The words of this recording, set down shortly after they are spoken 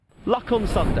Luck on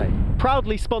Sunday,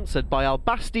 proudly sponsored by Al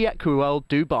Basti Equiworld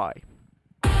Dubai.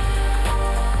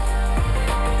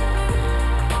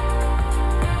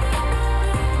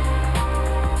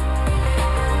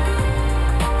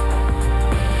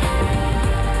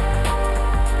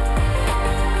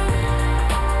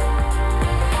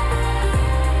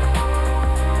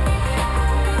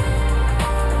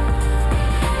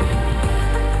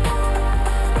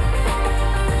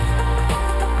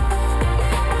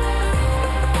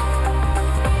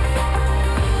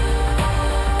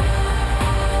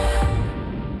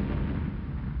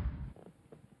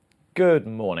 Good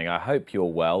morning, I hope you're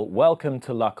well. Welcome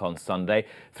to Luck on Sunday.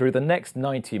 Through the next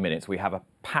 90 minutes we have a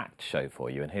packed show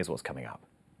for you, and here's what's coming up.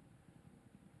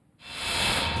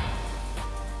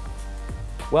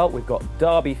 Well, we've got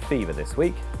Derby fever this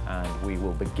week, and we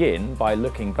will begin by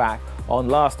looking back on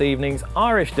last evening's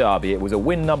Irish Derby. It was a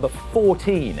win number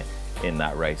 14 in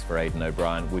that race for Aidan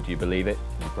O'Brien. Would you believe it?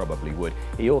 You probably would.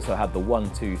 He also had the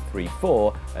 1, 2, 3,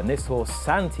 4, and this horse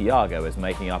Santiago is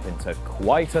making up into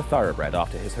quite a thoroughbred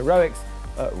after his heroics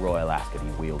at Royal Ascot. He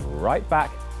wheeled right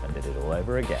back and did it all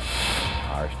over again.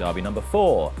 Irish Derby number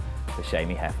 4 for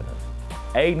Seamie Heffernan.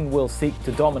 Aidan will seek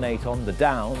to dominate on the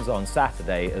Downs on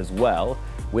Saturday as well,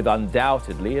 with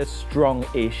undoubtedly a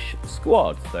strong-ish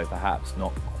squad, though perhaps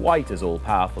not quite as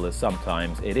all-powerful as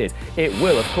sometimes it is. It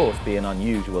will, of course, be an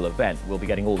unusual event. We'll be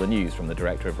getting all the news from the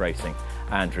Director of Racing,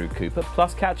 Andrew Cooper,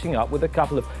 plus catching up with a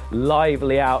couple of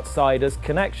lively outsiders'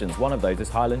 connections. One of those is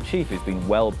Highland Chief, who's been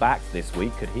well backed this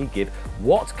week. Could he give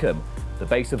Watcombe, the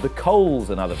base of the Coles,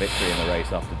 another victory in the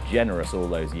race after generous all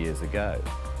those years ago?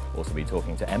 Also be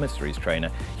talking to Emissaries trainer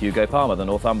Hugo Palmer, the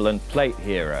Northumberland Plate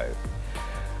hero.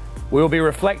 We'll be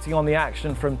reflecting on the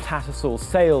action from Tattersall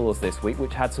Sales this week,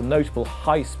 which had some notable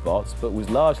high spots, but was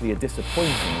largely a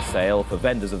disappointing sale for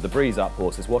vendors of the Breeze-Up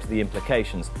horses. What are the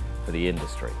implications for the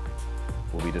industry?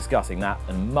 We'll be discussing that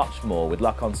and much more with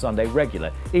Luck on Sunday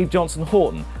regular Eve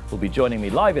Johnson-Horton will be joining me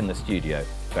live in the studio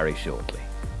very shortly.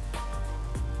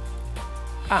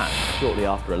 And shortly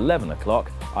after 11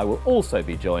 o'clock, I will also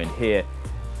be joined here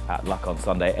at Luck on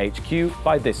Sunday HQ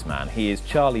by this man. He is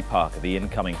Charlie Parker, the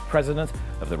incoming president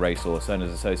of the Racehorse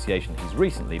Owners Association. He's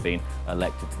recently been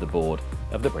elected to the board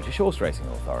of the British Horse Racing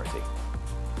Authority.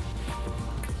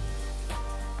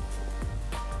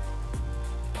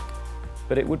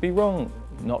 But it would be wrong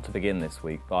not to begin this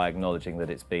week by acknowledging that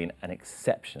it's been an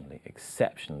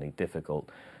exceptionally difficult,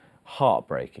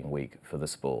 heartbreaking week for the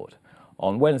sport.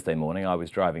 On Wednesday morning, I was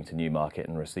driving to Newmarket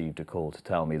and received a call to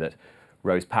tell me that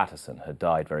Rose Patterson had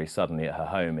died very suddenly at her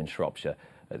home in Shropshire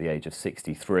at the age of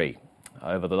 63.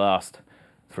 Over the last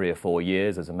 3 or 4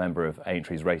 years as a member of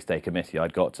Aintrie's Race Day Committee,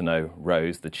 I'd got to know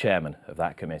Rose, the chairman of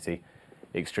that committee,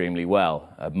 extremely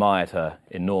well, admired her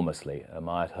enormously,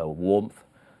 admired her warmth,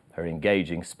 her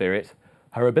engaging spirit,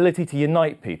 her ability to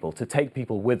unite people, to take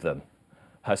people with them,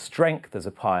 her strength as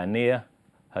a pioneer,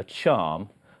 her charm,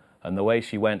 and the way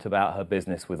she went about her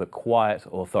business with a quiet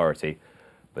authority,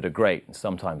 but a great and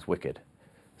sometimes wicked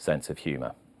sense of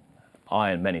humour. I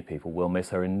and many people will miss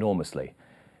her enormously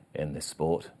in this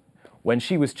sport. When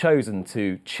she was chosen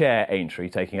to chair Aintree,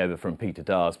 taking over from Peter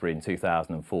Darsbury in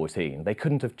 2014, they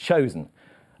couldn't have chosen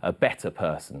a better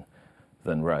person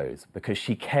than Rose, because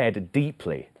she cared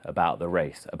deeply about the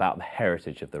race, about the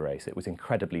heritage of the race. It was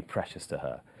incredibly precious to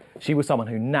her. She was someone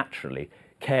who naturally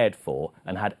cared for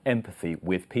and had empathy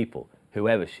with people,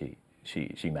 whoever she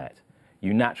met.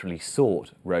 You naturally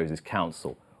sought Rose's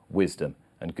counsel, wisdom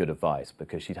and good advice,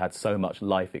 because she'd had so much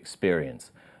life experience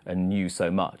and knew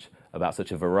so much about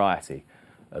such a variety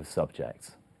of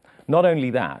subjects. Not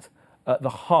only that, at the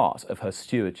heart of her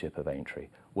stewardship of Aintree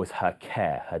was her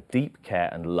care, her deep care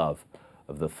and love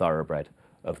of the thoroughbred,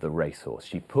 of the racehorse.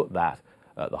 She put that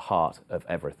at the heart of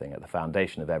everything, at the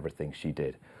foundation of everything she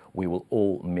did. We will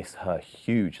all miss her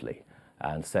hugely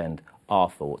and send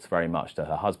our thoughts very much to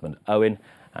her husband Owen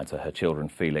and to her children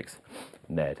Felix,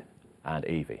 Ned and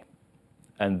Evie.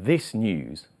 And this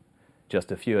news,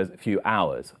 just a few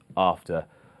hours after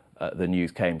the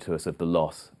news came to us of the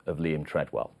loss of Liam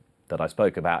Treadwell, that I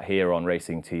spoke about here on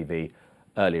Racing TV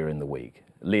earlier in the week.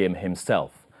 Liam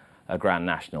himself, a Grand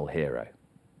National hero,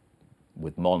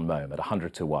 with Mon Mome at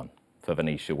 100 to 1 for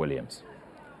Venetia Williams.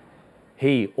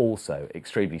 He also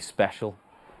extremely special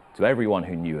to everyone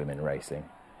who knew him in racing.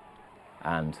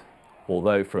 And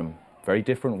although from very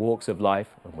different walks of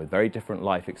life and with very different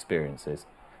life experiences,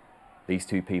 these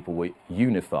two people were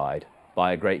unified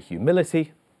by a great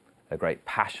humility, a great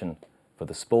passion for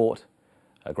the sport,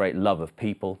 a great love of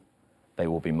people. They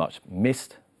will be much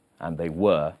missed, and they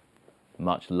were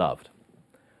much loved.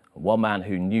 One man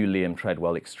who knew Liam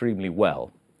Treadwell extremely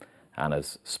well and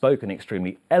has spoken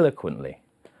extremely eloquently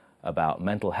about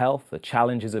mental health, the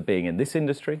challenges of being in this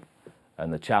industry,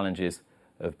 and the challenges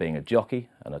of being a jockey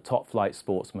and a top-flight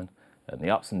sportsman, and the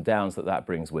ups and downs that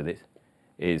brings with it,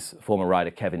 is former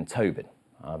rider Kevin Tobin.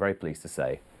 I'm very pleased to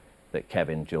say that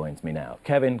Kevin joins me now.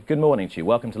 Kevin, good morning to you.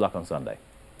 Welcome to Luck on Sunday.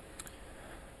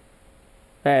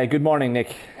 Good morning,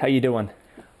 Nick. How you doing?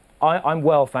 I'm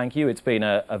well, thank you. It's been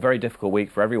a very difficult week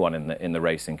for everyone in the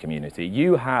racing community.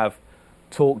 You have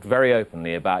talked very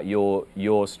openly about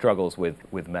your struggles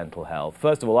with mental health.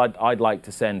 First of all, I'd like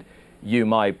to send you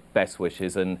my best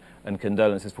wishes and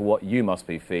condolences for what you must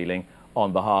be feeling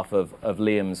on behalf of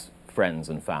Liam's friends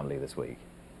and family this week.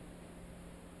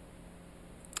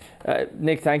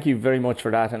 Nick, thank you very much for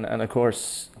that. And of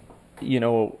course, you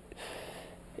know,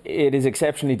 it is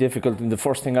exceptionally difficult. And the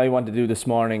first thing I want to do this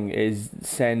morning is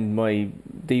send my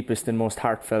deepest and most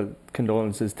heartfelt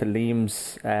condolences to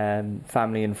Liam's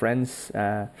family and friends.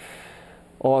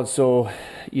 Also,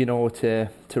 you know, to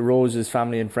Rose's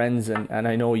family and friends. And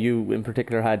I know you in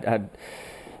particular had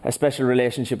a special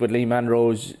relationship with Liam and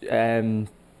Rose.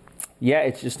 Yeah,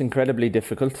 it's just incredibly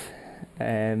difficult.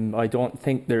 I don't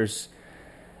think there's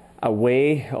a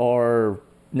way or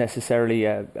necessarily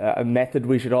a method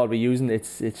we should all be using.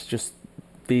 It's just,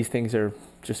 these things are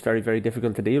just very, very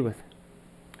difficult to deal with.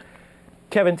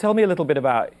 Kevin, tell me a little bit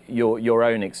about your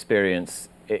own experience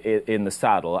in the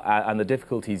saddle and the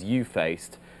difficulties you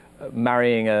faced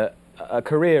marrying a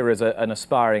career as an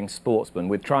aspiring sportsman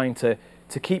with trying to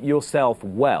keep yourself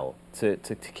well, to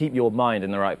keep your mind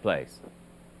in the right place.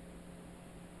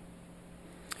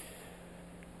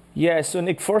 Yeah, so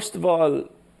Nick, first of all,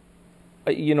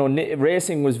 you know,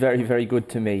 racing was very, very good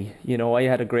to me. You know, I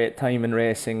had a great time in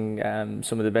racing.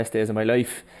 Some of the best days of my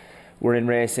life were in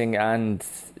racing, and,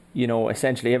 you know,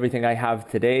 essentially everything I have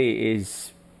today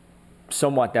is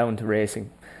somewhat down to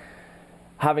racing.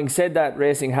 Having said that,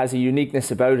 racing has a uniqueness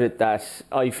about it that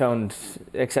I found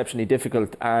exceptionally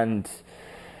difficult. And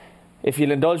if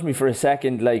you'll indulge me for a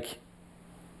second, like,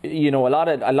 you know, a lot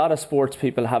of sports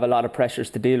people have a lot of pressures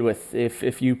to deal with.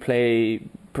 If you play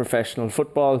professional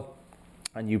football,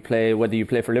 and you play, whether you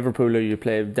play for Liverpool or you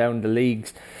play down the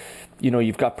leagues, you know,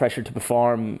 you've got pressure to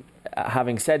perform.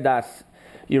 Having said that,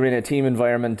 you're in a team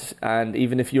environment, and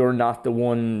even if you're not the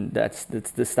one that's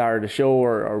the star of the show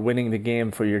or winning the game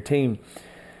for your team,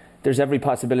 there's every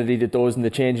possibility that those in the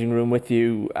changing room with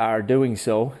you are doing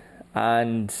so.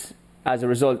 And as a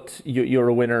result, you're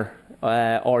a winner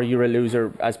or you're a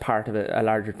loser as part of a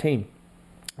larger team.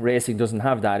 Racing doesn't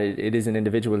have that. It is an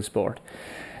individual sport.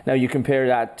 Now you compare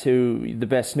that to the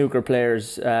best snooker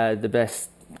players, the best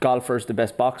golfers, the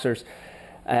best boxers.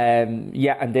 And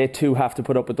they too have to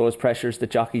put up with those pressures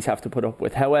that jockeys have to put up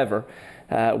with. However,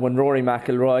 when Rory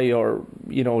McIlroy or,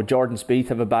 you know, Jordan Spieth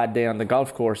have a bad day on the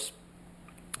golf course,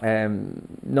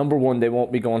 number one, they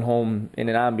won't be going home in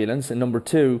an ambulance, and number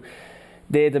two,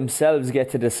 they themselves get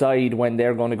to decide when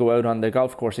they're going to go out on the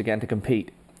golf course again to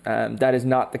compete. That is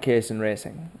not the case in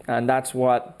racing, and that's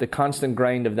what the constant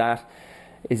grind of that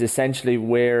is essentially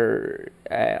where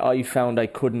I found I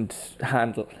couldn't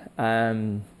handle.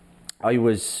 I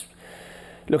was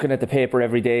looking at the paper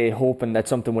every day, hoping that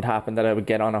something would happen, that I would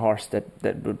get on a horse that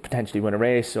would potentially win a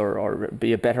race or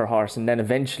be a better horse. And then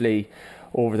eventually,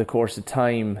 over the course of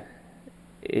time,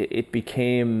 it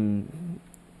became,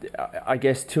 I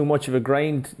guess, too much of a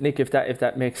grind, Nick, if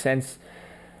that makes sense.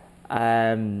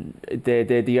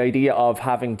 The idea of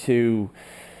having to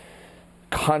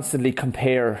constantly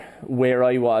compare where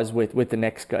I was with the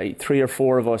next guy. 3 or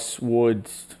 4 of us would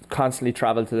constantly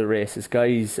travel to the races.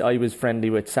 Guys I was friendly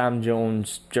with, Sam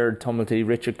Jones, Gerard Tumilty,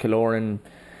 Richard Killoran,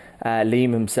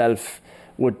 Liam himself,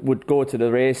 would go to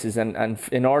the races, and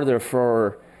in order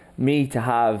for me to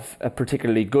have a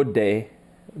particularly good day,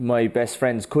 my best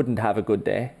friends couldn't have a good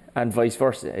day, and vice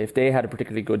versa. If they had a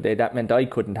particularly good day, that meant I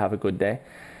couldn't have a good day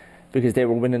because they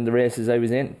were winning the races I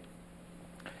was in.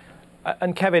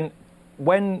 And Kevin,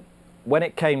 when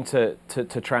it came to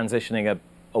transitioning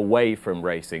away from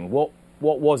racing, what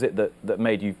was it that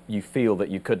made you feel that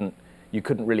you couldn't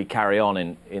really carry on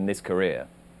in this career?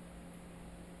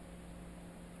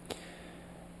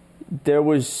 There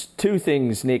was 2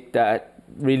 things, Nick, that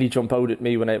really jump out at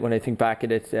me when I think back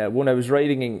at it. One, I was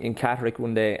riding in Catterick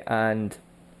one day, and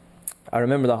I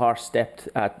remember the horse stepped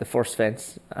at the first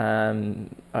fence. It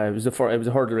was a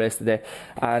hurdle race today,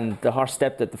 and the horse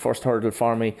stepped at the first hurdle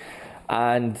for me.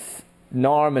 And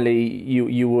normally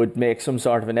you would make some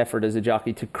sort of an effort as a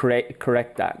jockey to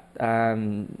correct that,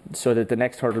 so that the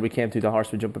next hurdle we came to, the horse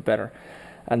would jump it better.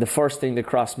 And the first thing that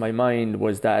crossed my mind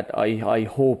was that I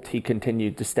hoped he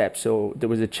continued to step, so there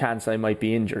was a chance I might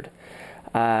be injured,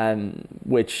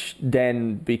 which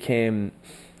then became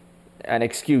an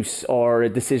excuse or a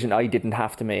decision I didn't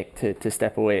have to make to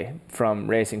step away from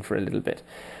racing for a little bit.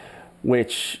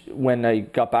 Which, when I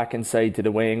got back inside to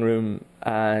the weighing room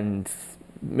and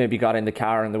maybe got in the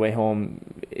car on the way home,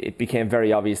 it became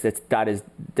very obvious that is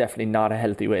definitely not a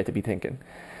healthy way to be thinking.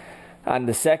 And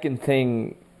the second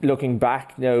thing, looking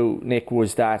back now, Nick,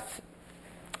 was that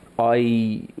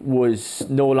I was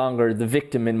no longer the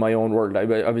victim in my own world.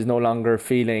 I was no longer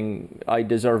feeling I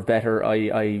deserve better,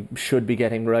 I should be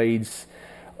getting rides,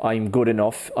 I'm good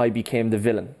enough. I became the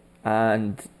villain.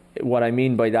 And what I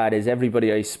mean by that is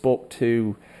everybody I spoke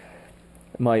to,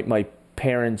 my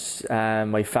parents,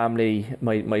 my family,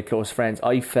 my close friends,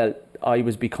 I felt I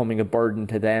was becoming a burden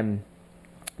to them,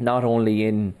 not only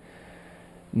in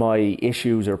my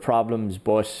issues or problems,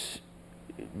 but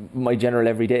my general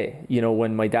everyday. You know,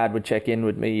 when my dad would check in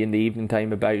with me in the evening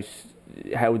time about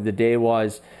how the day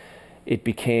was, it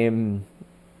became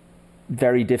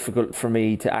very difficult for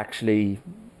me to actually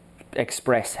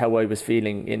express how I was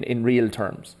feeling in real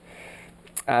terms.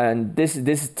 And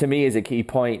this to me is a key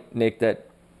point, Nick, that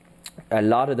a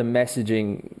lot of the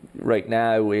messaging right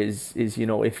now is you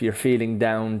know, if you're feeling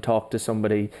down, talk to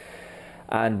somebody,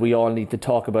 and we all need to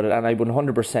talk about it. And I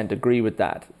 100% agree with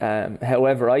that.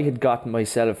 However, I had gotten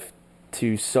myself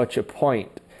to such a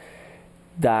point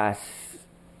that,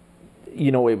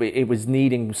 you know, it was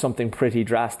needing something pretty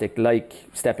drastic, like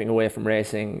stepping away from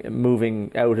racing,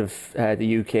 moving out of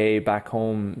the UK back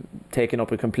home, taking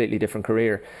up a completely different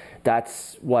career.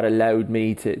 That's what allowed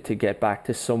me to get back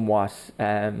to somewhat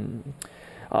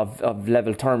of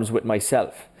level terms with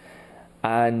myself.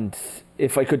 And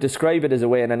if I could describe it as a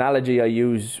way, an analogy I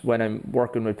use when I'm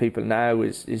working with people now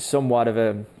is somewhat of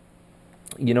a,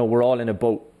 you know, we're all in a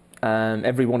boat.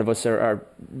 Every one of us are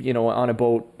you know, on a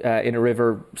boat in a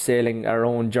river, sailing our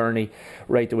own journey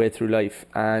right the way through life.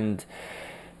 And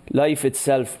life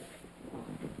itself,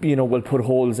 you know, will put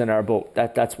holes in our boat.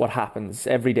 That's what happens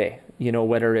every day. You know,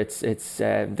 whether it's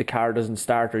the car doesn't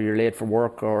start, or you're late for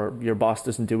work, or your boss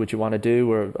doesn't do what you want to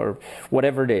do, or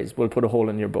whatever it is, will put a hole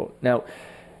in your boat. Now,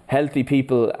 healthy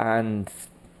people and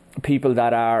people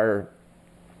that are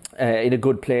in a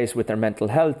good place with their mental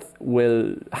health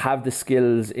will have the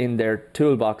skills in their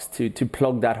toolbox to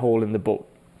plug that hole in the boat.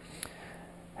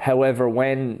 However,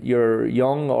 when you're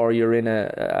young or you're in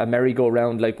a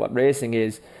merry-go-round like what racing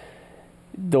is,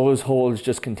 those holes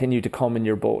just continue to come in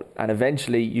your boat, and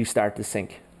eventually you start to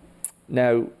sink.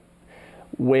 Now,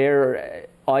 where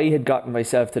I had gotten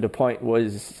myself to the point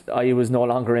was I was no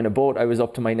longer in a boat, I was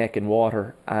up to my neck in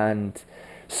water, and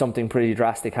something pretty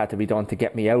drastic had to be done to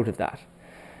get me out of that.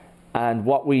 And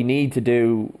what we need to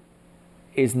do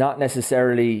is not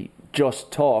necessarily just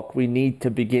talk. We need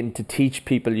to begin to teach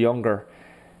people younger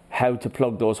how to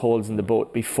plug those holes in the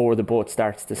boat before the boat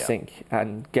starts to sink,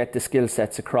 and get the skill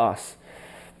sets across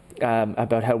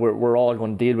about how we're all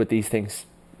going to deal with these things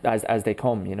as they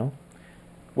come, you know.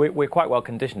 We're quite well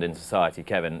conditioned in society,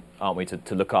 Kevin, aren't we,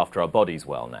 to look after our bodies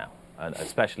well now, and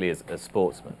especially as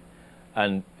sportsmen.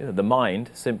 And you know, the mind,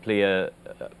 simply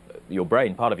your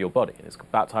brain, part of your body. It's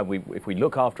about time if we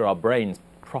look after our brains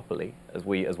properly, as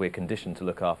we're conditioned to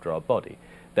look after our body,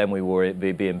 then we will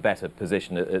be in better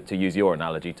position, to use your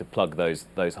analogy, to plug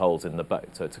those holes in the boat.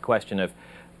 So it's a question of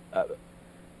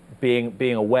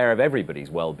being aware of everybody's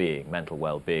well-being, mental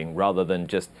well-being, rather than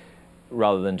just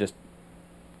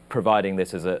providing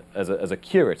this as a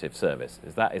curative service.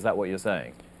 Is that what you're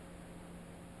saying?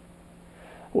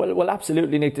 Well,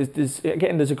 absolutely, Nick. There's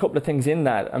a couple of things in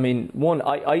that. I mean, one,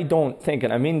 I don't think,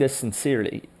 and I mean this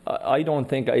sincerely, I don't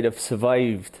think I'd have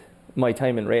survived my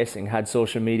time in racing had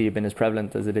social media been as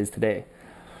prevalent as it is today.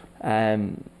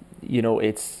 You know,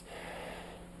 it's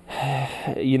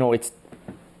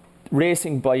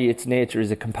racing by its nature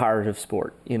is a comparative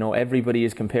sport. You know, everybody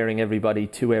is comparing everybody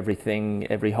to everything.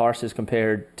 Every horse is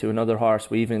compared to another horse.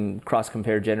 We even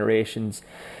cross-compare generations.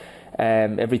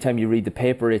 Every time you read the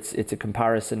paper, it's a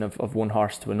comparison of one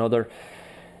horse to another.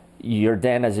 You're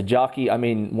then, as a jockey, I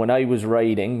mean, when I was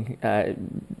riding,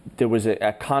 there was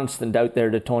a constant out there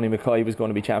that Tony McCoy was going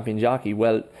to be champion jockey.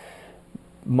 Well,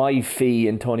 my fee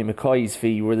and Tony McCoy's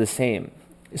fee were the same.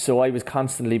 So I was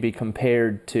constantly being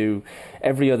compared to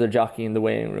every other jockey in the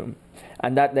weighing room.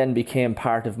 And that then became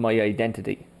part of my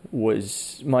identity.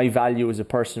 Was my value as a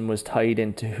person was tied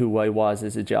into who I was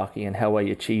as a jockey and how I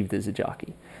achieved as a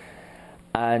jockey.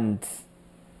 And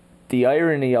the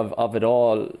irony of it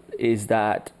all is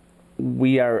that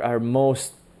we are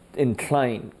most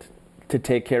inclined to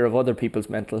take care of other people's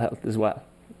mental health as well.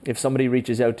 If somebody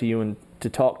reaches out to you and to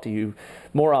talk to you,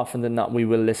 more often than not, we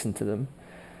will listen to them.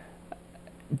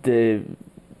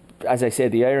 As I say,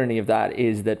 the irony of that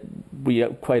is that we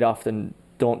quite often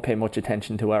don't pay much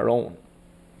attention to our own.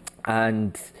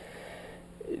 And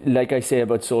like I say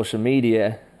about social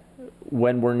media,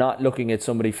 when we're not looking at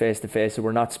somebody face to face, or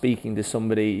we're not speaking to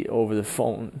somebody over the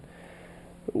phone,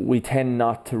 we tend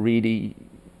not to really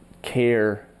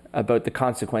care about the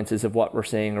consequences of what we're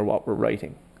saying or what we're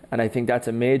writing. And I think that's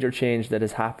a major change that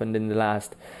has happened in the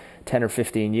last 10 or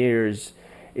 15 years,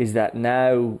 is that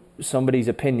now somebody's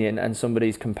opinion and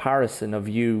somebody's comparison of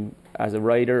you as a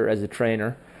writer, as a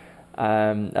trainer,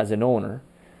 as an owner,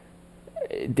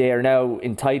 they are now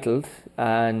entitled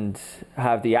and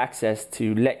have the access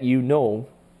to let you know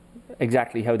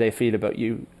exactly how they feel about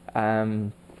you,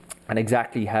 and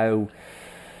exactly how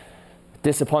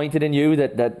disappointed in you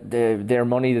that their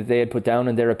money that they had put down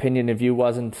and their opinion of you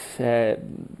wasn't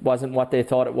what they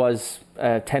thought it was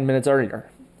 10 minutes earlier.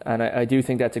 And I do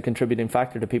think that's a contributing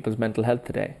factor to people's mental health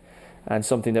today, and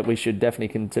something that we should definitely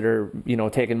consider,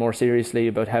 taking more seriously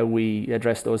about how we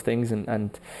address those things,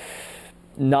 and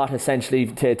not essentially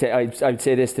I'd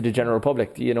say this to the general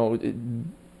public,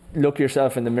 look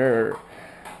yourself in the mirror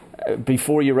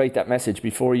before you write that message,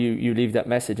 before you leave that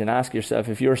message, and ask yourself,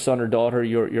 if your son or daughter,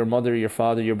 your mother, your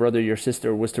father, your brother, your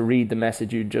sister was to read the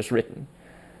message you'd just written,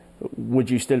 would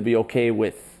you still be okay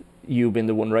with you being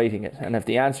the one writing it? And if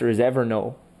the answer is ever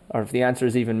no, or if the answer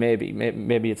is even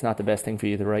maybe it's not the best thing for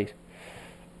you to write.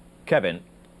 Kevin,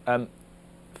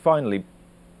 finally,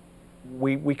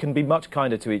 we can be much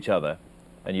kinder to each other,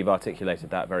 and you've articulated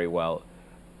that very well.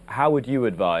 How would you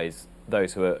advise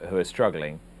those who are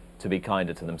struggling to be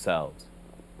kinder to themselves?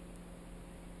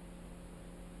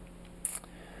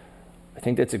 I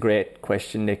think that's a great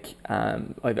question, Nick. I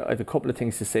have a couple of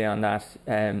things to say on that.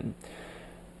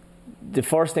 The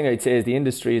first thing I'd say is the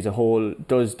industry as a whole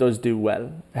does do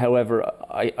well. However,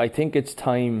 I think it's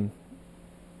time.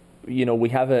 We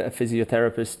have a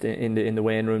physiotherapist in the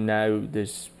weighing room now.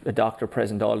 There's a doctor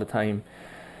present all the time.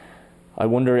 I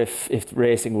wonder if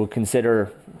racing will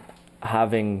consider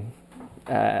having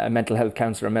a mental health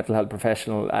counsellor, a mental health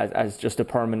professional as just a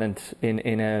permanent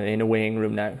in a weighing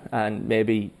room now, and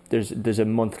maybe there's a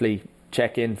monthly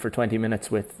check-in for 20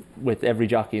 minutes with every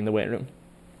jockey in the weighing room,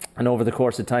 and over the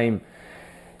course of time,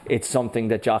 it's something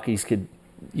that jockeys could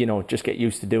just get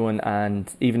used to doing.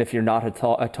 And even if you're not a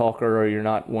talker, or you're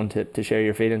not one to share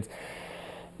your feelings,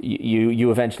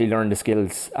 you eventually learn the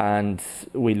skills, and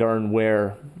we learn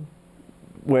where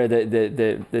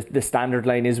the standard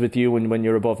line is with you, when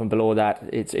you're above and below that,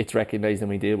 it's recognised and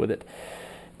we deal with it.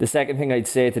 The second thing I'd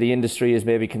say to the industry is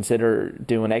maybe consider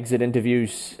doing exit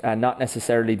interviews, and not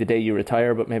necessarily the day you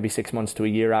retire, but maybe 6 months to a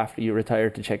year after you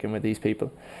retire, to check in with these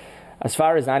people. As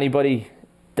far as anybody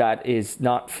that is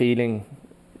not feeling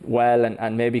well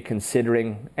and maybe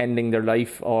considering ending their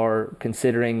life, or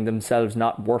considering themselves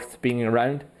not worth being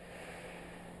around,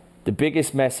 the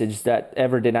biggest message that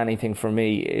ever did anything for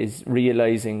me is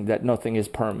realizing that nothing is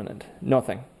permanent.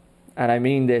 Nothing. And I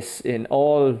mean this in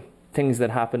all things that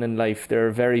happen in life. There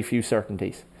are very few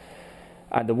certainties.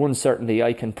 And the one certainty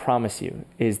I can promise you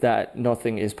is that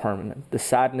nothing is permanent. The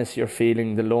sadness you're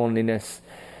feeling, the loneliness,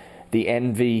 the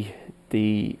envy,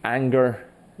 the anger,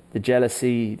 the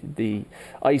jealousy, the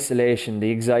isolation,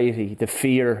 the anxiety, the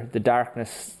fear, the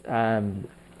darkness,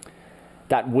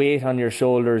 that weight on your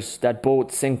shoulders, that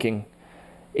boat sinking,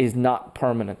 is not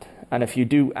permanent. And if you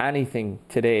do anything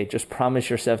today, just promise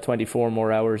yourself 24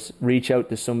 more hours, reach out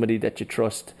to somebody that you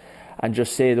trust, and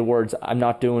just say the words, "I'm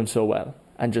not doing so well,"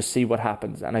 and just see what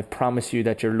happens. And I promise you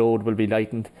that your load will be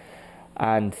lightened,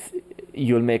 and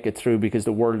you'll make it through, because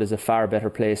the world is a far better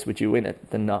place with you in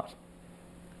it than not.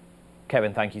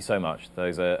 Kevin, thank you so much.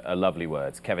 Those are lovely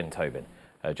words. Kevin Tobin,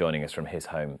 joining us from his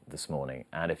home this morning.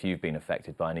 And if you've been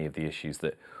affected by any of the issues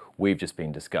that we've just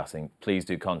been discussing, please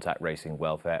do contact Racing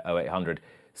Welfare 0800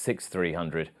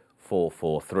 6300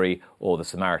 443, or the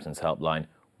Samaritans helpline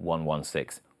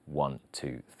 116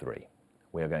 123.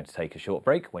 We are going to take a short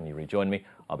break. When you rejoin me,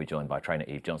 I'll be joined by trainer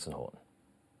Eve Johnson-Horton.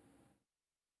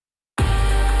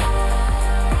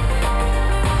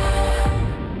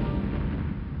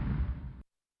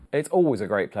 It's always a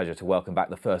great pleasure to welcome back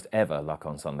the first ever Luck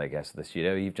on Sunday guest of the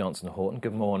studio, Eve Johnson-Horton.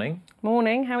 Good morning.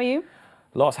 Morning, how are you?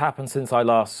 Lots happened since I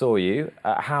last saw you.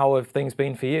 How have things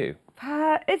been for you?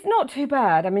 It's not too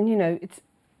bad. I mean,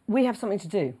 we have something to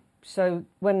do. So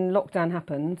when lockdown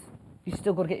happened, you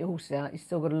still got to get your horses out. You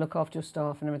still got to look after your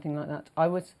staff and everything like that.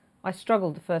 I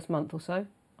struggled the first month or so,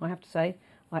 I have to say.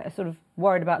 I sort of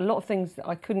worried about a lot of things that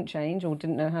I couldn't change or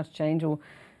didn't know how to change,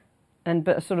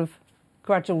 but a sort of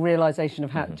gradual realisation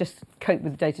of how to just cope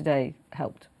with the day-to-day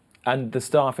helped. And the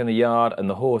staff in the yard and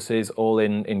the horses all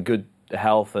in good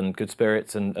health and good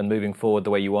spirits and moving forward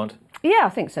the way you want? Yeah, I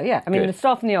think so, yeah. I mean, Good. The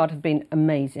staff in the yard have been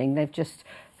amazing. They've just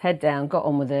head down, got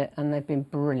on with it, and they've been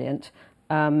brilliant.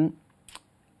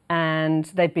 And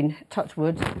they've been, touch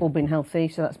wood, all been healthy,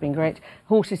 so that's been great.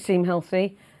 Horses seem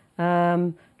healthy.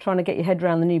 Trying to get your head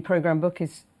around the new programme book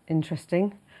is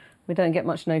interesting. We don't get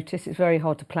much notice. It's very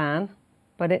hard to plan,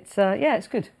 but it's it's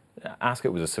good.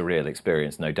 Ascot was a surreal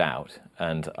experience, no doubt.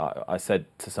 And I said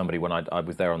to somebody when I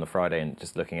was there on the Friday and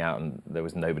just looking out, and there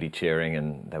was nobody cheering,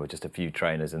 and there were just a few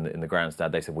trainers in the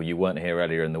grandstand. They said, "Well, you weren't here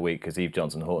earlier in the week because Eve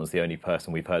Johnson Horton's the only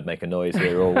person we've heard make a noise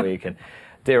here all week." And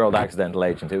dear old Accidental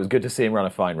Agent, it was good to see him run a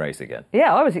fine race again.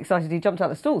 Yeah, I was excited he jumped out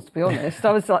the stalls, to be honest.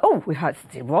 I was like, oh, we had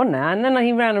to do one now. And then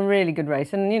he ran a really good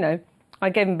race. And, I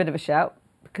gave him a bit of a shout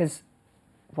because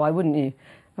why wouldn't you?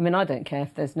 I mean, I don't care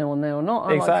if there's no one there or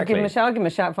not. I like to give him a shout. I give him a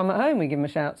shout if I'm at home. We give him a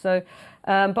shout. So,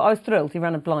 but I was thrilled. He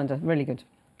ran a blinder. Really good.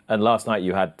 And last night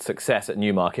you had success at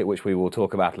Newmarket, which we will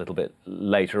talk about a little bit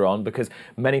later on, because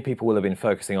many people will have been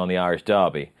focusing on the Irish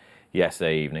Derby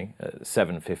yesterday evening at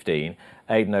 7:15.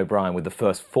 Aidan O'Brien with the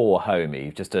first 4 home,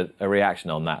 Eve. Just a reaction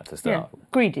on that to start. Yeah,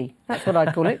 greedy. That's what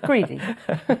I'd call it. Greedy.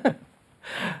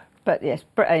 But yes,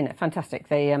 fantastic.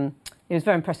 He was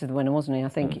very impressed with the winner, wasn't he? I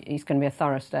think he's going to be a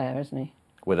thorough stayer, isn't he?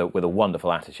 With a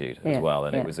wonderful attitude as well,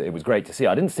 and it was great to see.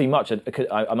 I didn't see much,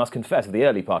 I must confess, of the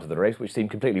early part of the race, which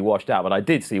seemed completely washed out, but I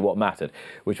did see what mattered,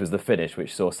 which was the finish,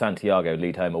 which saw Santiago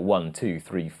lead home a 1, 2,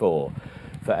 3, 4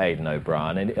 for Aidan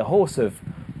O'Brien, and a horse of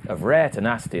rare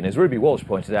tenacity. And as Ruby Walsh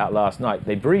pointed out last night,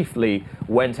 they briefly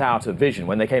went out of vision.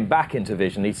 When they came back into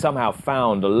vision, he somehow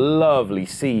found a lovely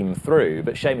seam through,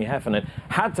 but Seamie Heffernan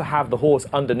had to have the horse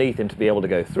underneath him to be able to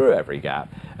go through every gap,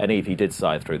 and Eve, he did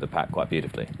side through the pack quite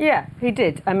beautifully. Yeah, he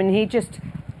did. I mean, he doesn't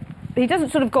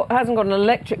hasn't got an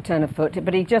electric turn of foot,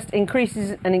 but he just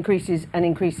increases and increases and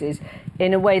increases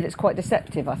in a way that's quite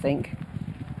deceptive, I think.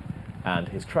 And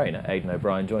his trainer, Aidan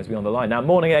O'Brien, joins me on the line now.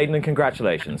 Morning, Aidan, and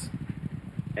congratulations.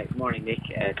 Good morning, Nick.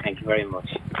 Thank you very much.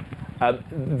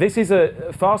 This is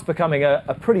fast becoming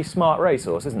a pretty smart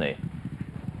racehorse, isn't he?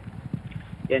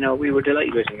 Yeah, no, we were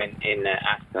delighted with him in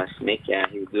Ascot, Nick.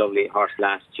 He was a lovely horse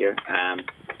last year.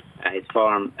 His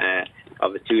form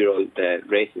of a 2-year-old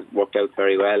races worked out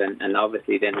very well, and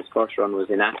obviously then his first run was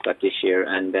in Ascot this year,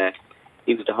 and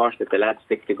he was the horse that the lads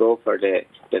picked to go for the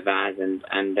Vaz, and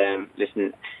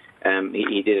listen,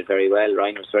 he did it very well.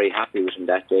 Ryan was very happy with him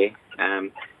that day.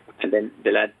 And then the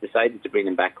lads decided to bring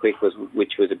him back quick,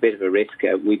 which was a bit of a risk.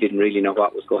 We didn't really know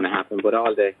what was going to happen, but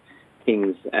all the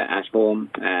things at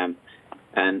home,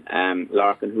 and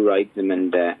Larkin, who rides him,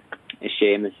 and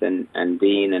Seamus and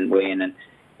Dean and Wayne and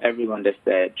everyone,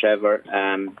 Trevor,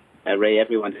 Ray,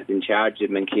 everyone that's in charge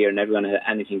of him, and Kieran, everyone that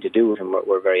had anything to do with him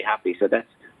were very happy. So that's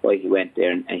why he went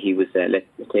there, and he was let's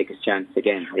take his chance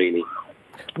again, really.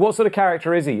 What sort of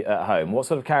character is he at home? What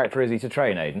sort of character is he to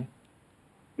train, Aidan?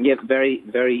 Yeah, very,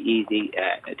 very easy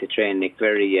to train, Nick.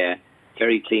 Very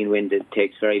clean-winded,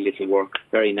 takes very little work,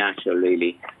 very natural,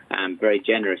 really. Very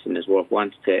generous in his work,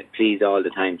 wants to please all the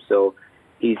time. So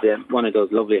he's one of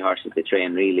those lovely horses to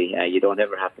train, really. You don't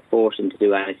ever have to force him to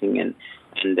do anything, and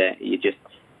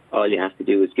all you have to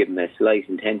do is give him a slight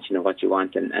intention of what you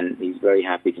want, and he's very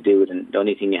happy to do it. And the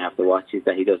only thing you have to watch is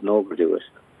that he doesn't overdo it.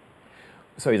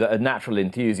 So he's a natural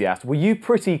enthusiast. Were you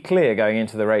pretty clear going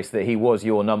into the race that he was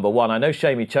your number one? I know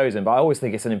Seamie chose him, but I always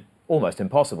think it's an almost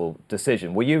impossible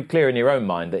decision. Were you clear in your own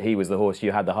mind that he was the horse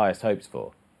you had the highest hopes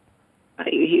for?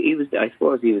 He was. I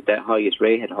suppose he was the highest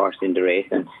rated horse in the race,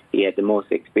 and he had the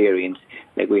most experience.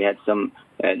 Like, we had some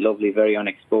lovely, very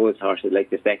unexposed horses,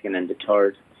 like the second and the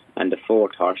third and the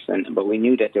fourth horse, but we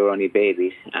knew that they were only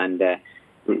babies, and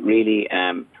really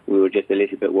we were just a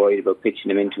little bit worried about pitching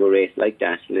them into a race like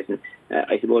that. Listen,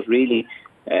 I suppose really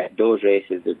those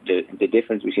races, the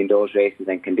difference between those races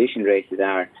and conditioned races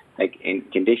are, like, in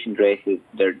conditioned races,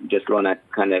 they're just run at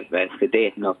kind of a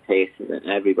sedate enough pace and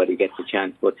everybody gets a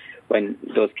chance. But when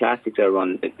those classics are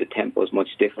run, the tempo is much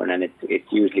different, and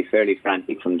it's usually fairly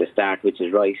frantic from the start, which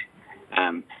is right,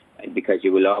 because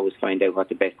you will always find out what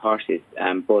the best horse is.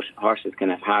 But horses can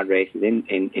have hard races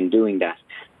in doing that.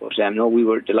 But no, we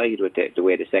were delighted with the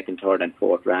way the second, third and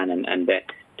fourth ran, and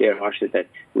they're horses that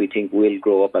we think will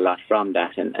grow up a lot from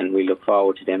that, and we look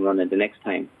forward to them running the next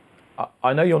time.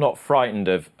 I know you're not frightened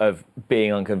of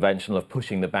being unconventional, of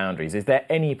pushing the boundaries. Is there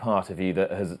any part of you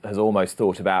that has almost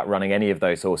thought about running any of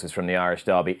those horses from the Irish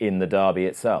Derby in the Derby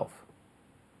itself?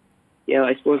 Yeah,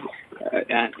 I suppose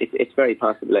it's very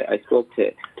possible. I spoke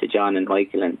to John and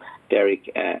Michael and Derek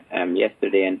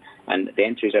yesterday, and the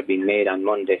entries are being made on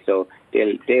Monday, so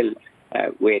they'll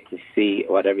wait to see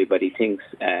what everybody thinks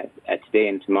today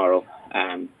and tomorrow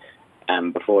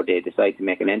before they decide to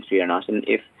make an entry or not. And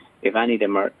if any of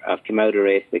them have come out of the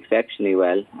race exceptionally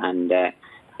well, and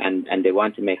and they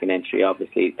want to make an entry,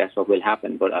 obviously that's what will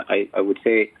happen. But I would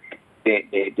say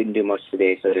they didn't do much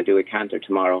today, so they'll do a canter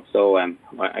tomorrow. So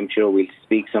I'm sure we'll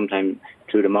speak sometime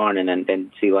through the morning and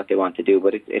then see what they want to do.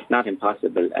 But it's not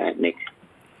impossible, Nick.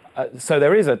 So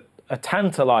there is a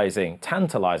tantalising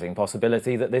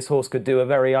possibility that this horse could do a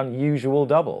very unusual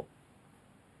double.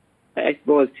 I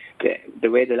suppose the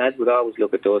way the lads would always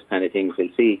look at those kind of things, we'll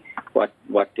see what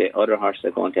the other horses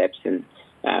are going to Epsom,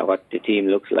 what the team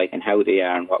looks like and how they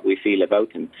are and what we feel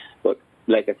about them. But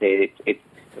like I say, it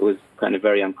was kind of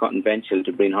very unconventional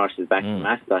to bring horses back from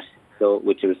Ascot, so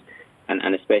which was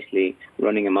and especially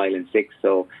running 1 mile and 6.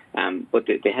 So, but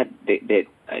they had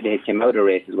came out of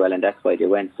race as well, and that's why they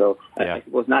went. So I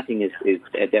suppose nothing is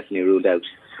definitely ruled out.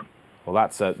 Well,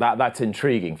 that's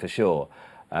intriguing for sure.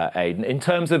 Aidan, in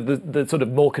terms of the sort of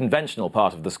more conventional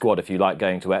part of the squad, if you like,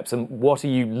 going to Epsom, what are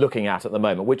you looking at the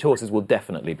moment? Which horses will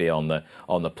definitely be on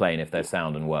the plane if they're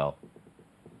sound and well?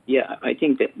 Yeah, I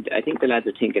think the lads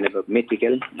are thinking about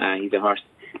Mythical. He's a horse,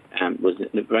 was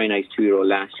a very nice 2-year-old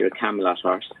last year, a Camelot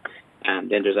horse.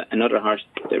 Then there's another horse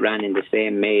that ran in the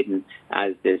same maiden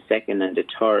as the second and the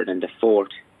third and the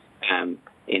fourth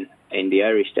in the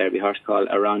Irish Derby, horse called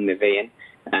Around the Vein.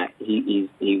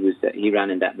 He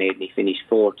ran in that maiden. He finished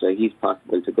 4th, so he's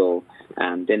possible to go.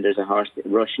 Then there's a horse,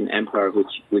 Russian Emperor,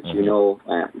 which you know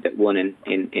that won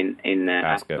in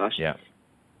Ascot.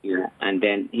 Yeah. And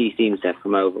then he seems to have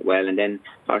come out well. And then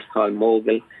a horse called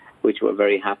Mogul, which we're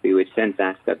very happy with since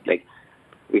Ascot. Like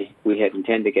we had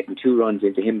intended getting 2 runs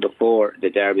into him before the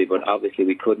Derby, but obviously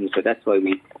we couldn't. So that's why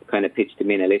we kind of pitched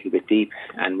him in a little bit deep,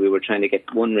 and we were trying to get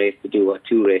 1 race to do what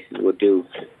 2 races would do.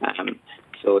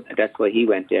 So that's why he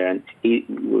went there, and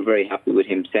we're very happy with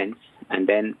him since. And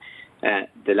then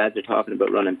the lads are talking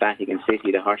about running Vatican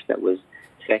City, the horse that was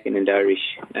second in the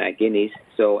Irish Guineas.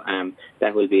 So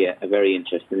that will be a very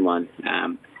interesting one.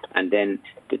 And then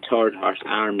the third horse,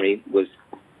 Armory, was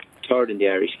third in the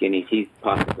Irish Guineas. He's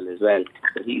possible as well.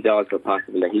 But he's also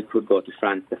possible that he could go to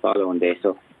France the following day.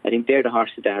 So I think they're the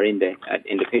horses that are in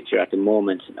the picture at the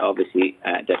moment, obviously,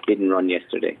 that didn't run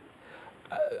yesterday.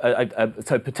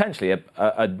 So potentially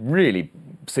a really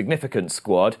significant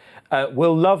squad.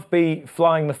 Will Love be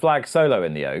flying the flag solo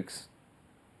in the Oaks?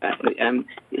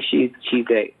 She's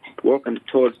working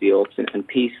towards the Oaks, and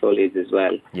Peaceful is as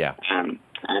well. Yeah.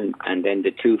 And then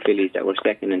the 2 fillies that were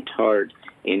second and third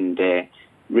in the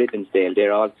Ribbonsdale,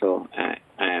 they're also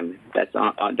that's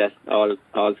all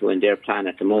also in their plan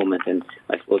at the moment, and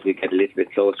I suppose we get a little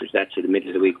bit closer to that to the middle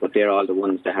of the week, but they're all the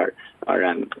ones that are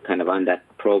kind of on that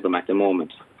programme at the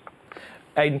moment.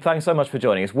 Aidan, thanks so much for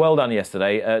joining us. Well done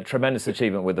yesterday. Tremendous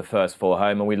achievement with the first 4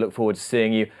 home, and we look forward to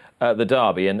seeing you at the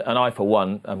Derby. And I, for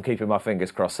one, am keeping my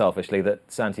fingers crossed selfishly that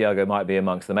Santiago might be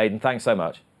amongst them. Aidan, thanks so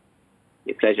much.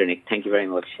 Your pleasure, Nick. Thank you very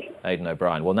much. Aidan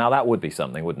O'Brien. Well, now that would be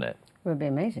something, wouldn't it? It would be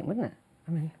amazing, wouldn't it?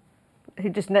 I mean, he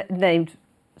just named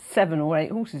 7 or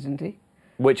 8 horses, didn't he?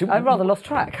 Which I rather lost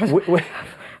track.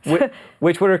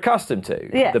 which we're accustomed to,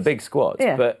 yes. The big squads.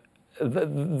 Yeah. But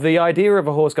the idea of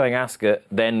a horse going Ascot,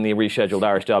 then the rescheduled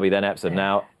Irish Derby, then Epsom.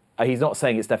 Now, he's not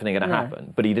saying it's definitely going to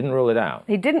happen, but he didn't rule it out.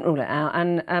 He didn't rule it out,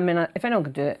 and I mean, if anyone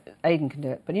can do it, Aidan can do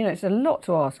it. But it's a lot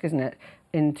to ask, isn't it?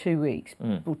 In 2 weeks,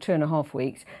 or 2.5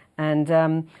 weeks, and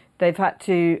they've had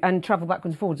to travel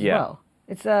backwards and forwards as well.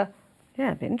 It's a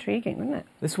bit intriguing, isn't it?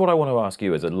 This is what I want to ask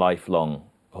you as a lifelong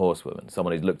horsewoman,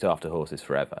 someone who's looked after horses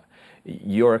forever.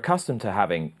 You're accustomed to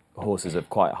having horses of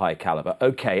quite high calibre.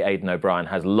 OK, Aidan O'Brien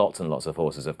has lots and lots of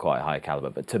horses of quite high calibre,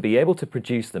 but to be able to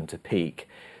produce them to peak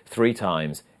 3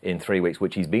 times in 3 weeks,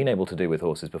 which he's been able to do with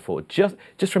horses before, just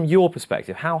from your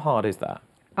perspective, how hard is that?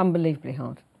 Unbelievably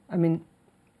hard. I mean,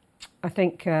 I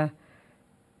think they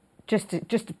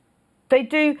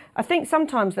do. I think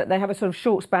sometimes that they have a sort of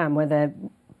short span where they're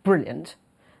brilliant.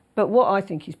 But what I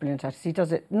think he's brilliant at is he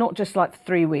does it not just like for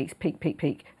 3 weeks,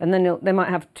 peak, and then they might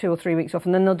have 2 or 3 weeks off,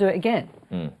 and then they'll do it again.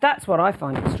 That's what I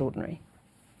find extraordinary.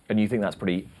 And you think that's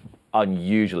pretty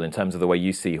unusual in terms of the way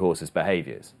you see horses'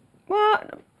 behaviours? Well,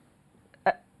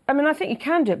 I mean, I think you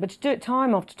can do it, but to do it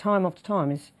time after time after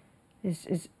time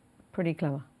is pretty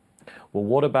clever. Well,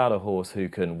 what about a horse who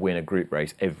can win a group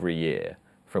race every year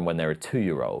from when they're a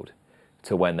 2-year-old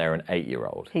to when they're an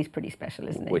 8-year-old? He's pretty special,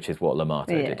 isn't he? Which is what Lamato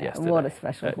did yesterday. What a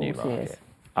special horse Newmarket. He is.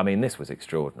 I mean, this was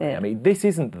extraordinary. Yeah. I mean, this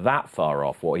isn't that far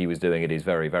off what he was doing at his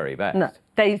very, very best. No,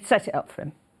 they set it up for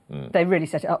him. They really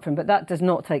set it up for him, but that does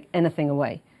not take anything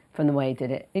away from the way he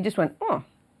did it. He just went,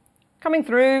 coming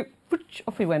through,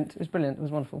 off he went. It was brilliant. It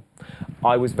was wonderful.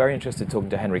 I was very interested talking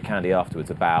to Henry Candy afterwards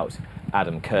about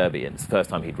Adam Kirby. It's the first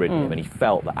time he'd ridden him, and he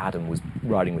felt that Adam was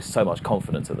riding with so much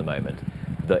confidence at the moment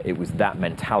that it was that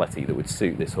mentality that would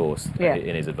suit this horse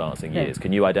in his advancing years.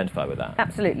 Can you identify with that?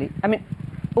 Absolutely. I mean,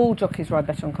 all jockeys ride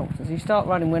better on confidence. You start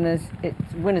riding winners,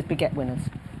 winners beget winners.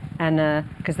 And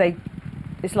because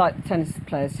it's like tennis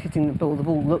players hitting the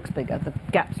ball looks bigger, the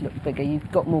gaps look bigger,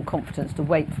 you've got more confidence to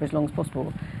wait for as long as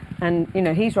possible. And,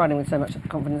 he's riding with so much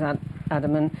confidence,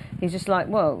 Adam, and he's just like,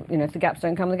 well, if the gaps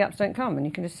don't come, the gaps don't come, and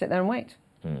you can just sit there and wait.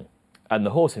 And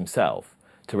the horse himself,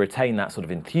 to retain that sort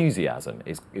of enthusiasm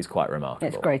is quite remarkable.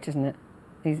 It's great, isn't it?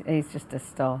 He's just a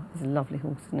star. He's a lovely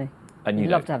horse, isn't he? And you'd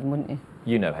love to have him, wouldn't you?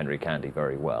 You know Henry Candy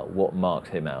very well. What marks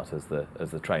him out as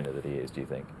the trainer that he is, do you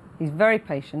think? He's very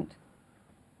patient,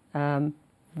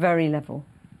 very level.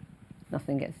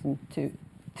 Nothing gets him too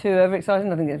overexcited,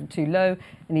 nothing gets him too low,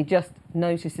 and he just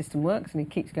knows his system works and he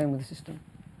keeps going with the system.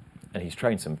 And he's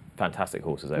trained some fantastic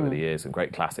horses over the years, some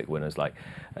great classic winners like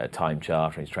Time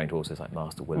Charter, and he's trained horses like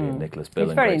Master William, Nicholas Bill,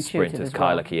 and great sprinters,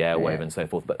 Kyla Airwave and so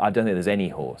forth. But I don't think there's any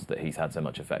horse that he's had so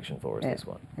much affection for as this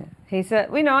one. Yeah. He's,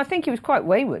 I think he was quite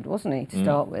wayward, wasn't he, to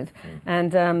start with?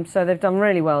 And so they've done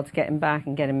really well to get him back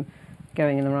and get him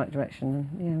going in the right direction.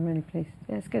 And I'm really pleased.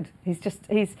 Yeah, it's good.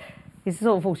 He's the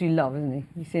sort of horse you love, isn't he?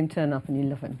 You see him turn up and you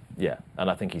love him. Yeah, and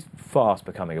I think he's fast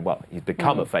becoming he's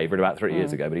become a favourite about 3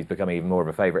 years ago, but he's becoming even more of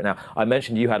a favourite now. I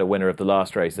mentioned you had a winner of the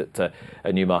last race at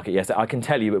Newmarket yesterday. I can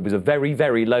tell you it was a very,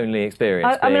 very lonely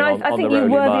experience. I think you were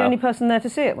the only person there to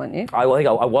see it, weren't you? I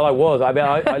was.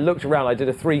 I looked around, I did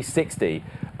a 360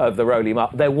 of the Rowley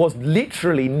Mile. There was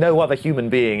literally no other human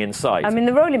being in sight. I mean,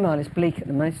 the Rowley Mile is bleak at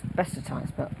the best of times,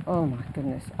 but oh my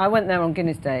goodness. I went there on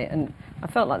Guinness Day and I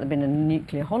felt like there'd been a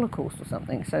nuclear holocaust or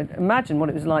something, so imagine what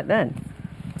it was like then.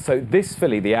 So this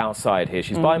filly, the outside here,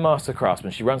 she's by Master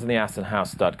Craftsman. She runs in the Aston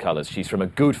House stud colours. She's from a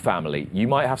good family. You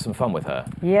might have some fun with her.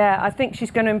 Yeah, I think she's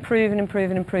going to improve and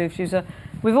improve and improve.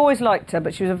 We've always liked her,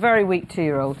 but she was a very weak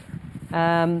 2-year-old.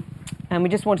 And we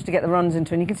just wanted to get the runs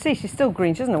into her. And you can see she's still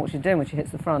green. She doesn't know what she's doing when she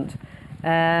hits the front.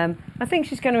 I think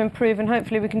she's going to improve, and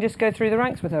hopefully we can just go through the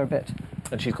ranks with her a bit.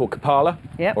 And she's called Kapala?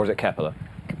 Yep. Or is it Kepala?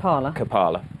 Kapala.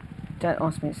 Kapala. Don't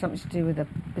ask me. It's something to do with a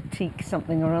batik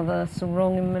something or other.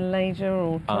 Sarong in Malaysia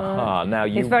or... Now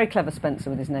He's very clever,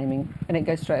 Spencer, with his naming, and it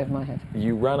goes straight over my head.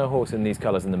 You ran a horse in these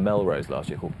colours in the Melrose last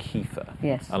year called Kiefer.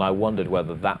 Yes. And I wondered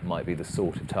whether that might be the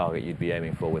sort of target you'd be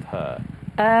aiming for with her.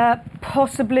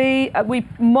 Possibly. We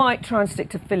might try and stick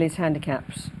to fillies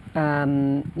handicaps.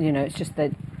 It's just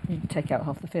that you take out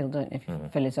half the field, don't you, if you're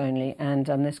fillies only. And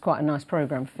there's quite a nice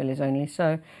programme for fillies only.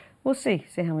 So we'll see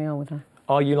how we are with her.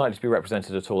 Are you likely to be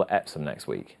represented at all at Epsom next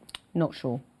week? Not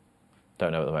sure.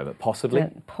 Don't know at the moment. Possibly?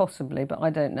 Possibly, but I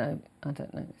don't know.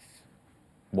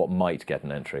 What might get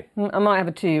an entry? I might have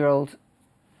a 2-year-old,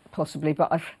 possibly,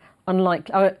 but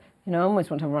unlikely. I almost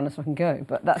want to have a runner so I can go,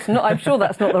 but that's not. I'm sure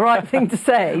that's not the right thing to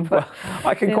say. But well,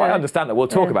 I can quite understand that. We'll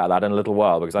talk about that in a little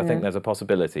while, because I think there's a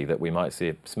possibility that we might see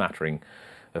a smattering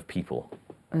of people.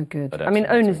 Oh, good. I mean,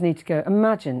 owners need to go.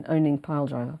 Imagine owning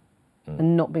Piledriver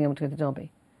and not being able to go to the Derby.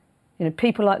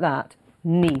 People like that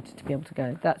need to be able to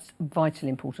go. That's vitally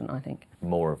important, I think.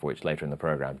 More of which later in the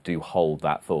programme. Do hold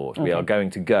that thought. Okay. We are going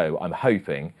to go, I'm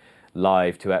hoping,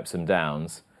 live to Epsom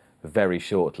Downs very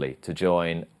shortly to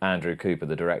join Andrew Cooper,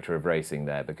 the Director of Racing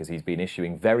there, because he's been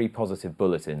issuing very positive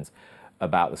bulletins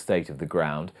about the state of the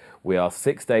ground. We are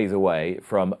 6 days away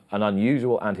from an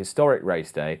unusual and historic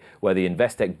race day where the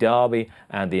Investec Derby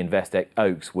and the Investec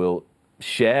Oaks will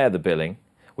share the billing.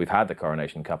 We've had the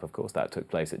Coronation Cup, of course, that took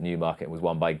place at Newmarket. It was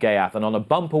won by Gayeth. And on a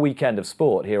bumper weekend of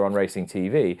sport here on Racing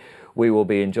TV, we will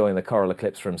be enjoying the Coral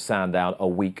Eclipse from Sandown a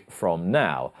week from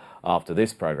now, after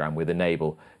this programme with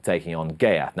Enable taking on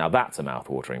Gayeth. Now, that's a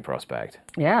mouth-watering prospect.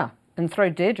 Yeah, and throw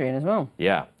Deirdre in as well.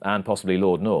 Yeah, and possibly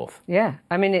Lord North. Yeah,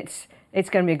 I mean, it's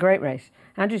going to be a great race.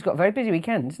 Andrew's got a very busy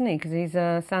weekend, isn't he? Because he's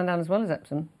Sandown as well as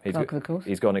Epsom. He's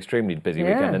got an extremely busy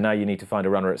weekend, and now you need to find a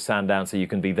runner at Sandown so you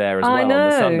can be there as well on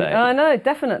the Sunday. I know,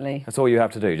 definitely. That's all you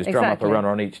have to do, just drum up a runner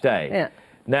on each day. Yeah.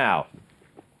 Now,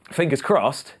 fingers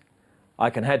crossed, I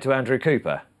can head to Andrew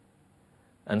Cooper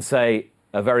and say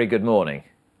a very good morning.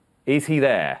 Is he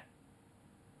there?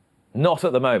 Not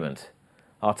at the moment.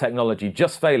 Our technology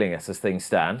just failing us as things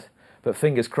stand. But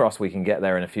fingers crossed we can get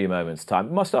there in a few moments' time.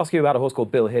 I must ask you about a horse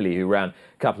called Bill Hilly, who ran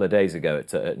a couple of days ago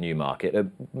at Newmarket.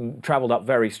 Travelled up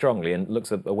very strongly and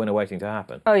looks a winner waiting to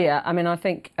happen. Oh, yeah. I mean, I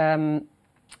think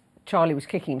Charlie was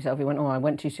kicking himself. He went, I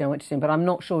went too soon. But I'm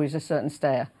not sure he's a certain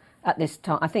stayer at this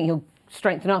time. I think he'll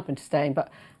strengthen up into staying,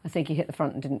 but I think he hit the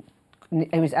front and didn't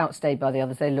he was outstayed by the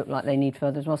others. They look like they need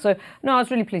further as well. So, no, I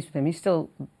was really pleased with him. He's still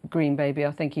green baby.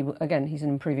 I think, he's an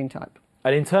improving type.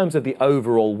 And in terms of the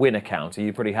overall winner count, are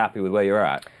you pretty happy with where you're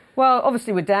at? Well,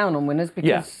 obviously we're down on winners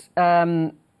because,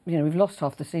 we've lost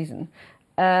half the season.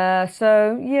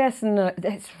 So, yes and no.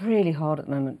 It's really hard at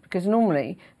the moment because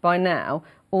normally, by now,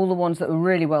 all the ones that were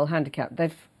really well handicapped,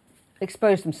 they've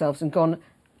exposed themselves and gone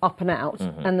up and out,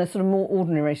 and the sort of more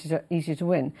ordinary races are easier to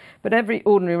win. But every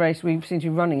ordinary race we seem to be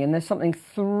running in, there's something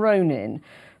thrown in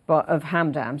of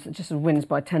Hamdams that just sort of wins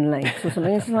by 10 lengths or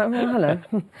something. It's like, well,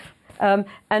 hello.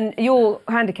 And your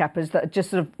handicappers that are just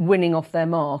sort of winning off their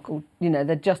mark, or,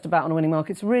 they're just about on a winning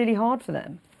mark, it's really hard for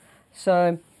them.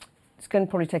 So it's going to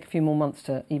probably take a few more months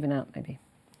to even out, maybe.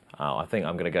 Oh, I think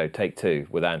I'm going to go take 2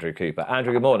 with Andrew Cooper.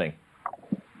 Andrew, good morning.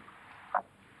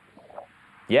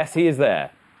 Yes, he is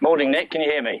there. Morning, Nick. Can you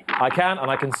hear me? I can, and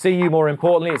I can see you, more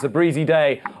importantly. It's a breezy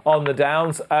day on the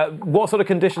Downs. What sort of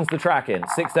conditions the track in?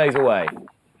 6 days away.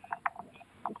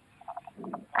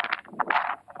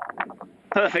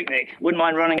 Perfect, Nick. Wouldn't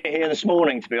mind running it here this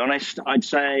morning, to be honest. I'd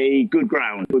say good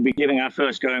ground. We'll be giving our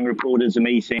first going reporters a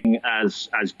meeting as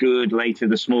good later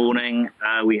this morning.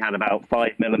 We had about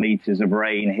 5 millimetres of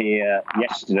rain here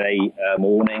yesterday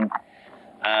morning.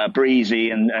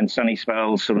 Breezy and sunny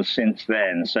spells sort of since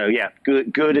then. So, yeah,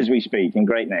 good as we speak, and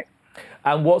great, Nick.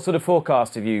 And what sort of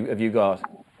forecast have you got?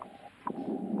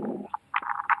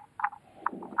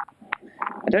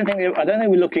 I don't think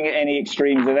we're looking at any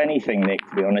extremes of anything, Nick,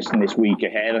 to be honest, in this week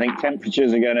ahead. I think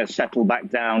temperatures are going to settle back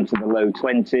down to the low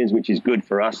 20s, which is good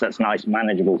for us. That's nice,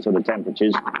 manageable sort of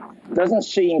temperatures. Doesn't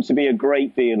seem to be a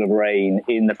great deal of rain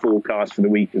in the forecast for the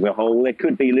week as a whole. There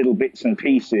could be little bits and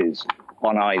pieces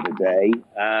on either day.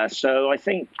 So I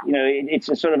think, it's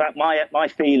a sort of, my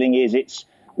feeling is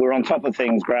we're on top of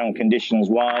things ground conditions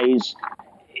wise.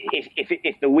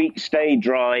 If the week stayed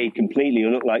dry completely,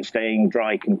 or looked like staying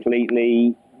dry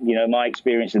completely, my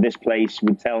experience of this place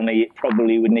would tell me it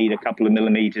probably would need a couple of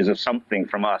millimetres of something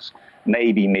from us,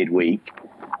 maybe midweek.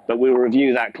 But we'll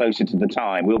review that closer to the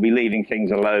time. We'll be leaving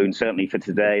things alone, certainly for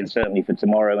today and certainly for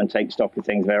tomorrow, and take stock of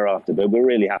things thereafter. But we're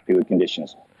really happy with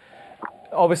conditions.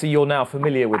 Obviously, you're now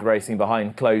familiar with racing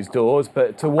behind closed doors,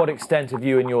 but to what extent have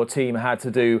you and your team had to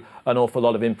do an awful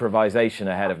lot of improvisation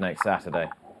ahead of next Saturday?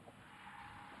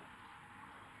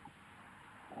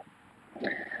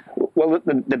 Well,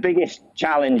 the biggest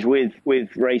challenge with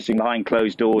racing behind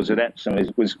closed doors at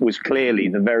Epsom was clearly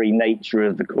the very nature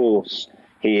of the course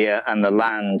here and the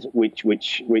land, which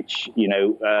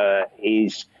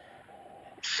is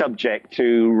subject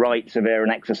to rights of air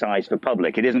and exercise for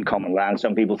public. It isn't common land.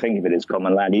 Some people think of it as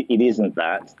common land. It isn't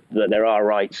that. There are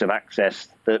rights of access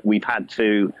that we've had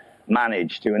to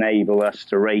manage to enable us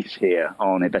to race here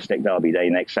on Investec Derby Day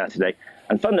next Saturday.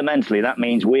 And fundamentally, that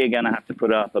means we're going to have to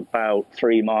put up about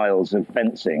 3 miles of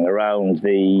fencing around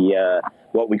the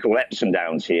what we call Epsom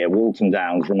Downs here. Walton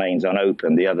Downs remains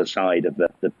unopened, the other side of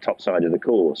the top side of the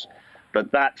course.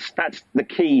 But that's the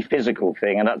key physical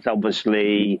thing, and that's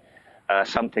obviously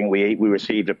something we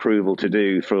received approval to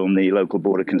do from the local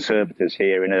board of conservators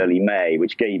here in early May,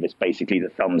 which gave us basically the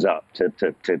thumbs up to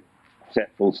set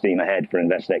full steam ahead for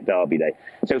Investec Derby Day.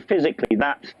 So physically,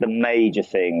 that's the major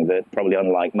thing that probably,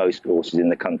 unlike most courses in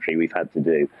the country, we've had to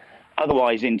do.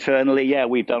 Otherwise, internally,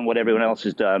 we've done what everyone else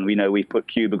has done. We know we've put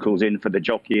cubicles in for the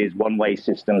jockeys, one-way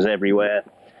systems everywhere.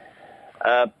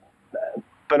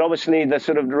 But obviously, the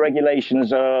sort of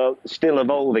regulations are still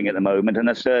evolving at the moment and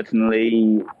are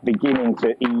certainly beginning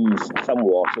to ease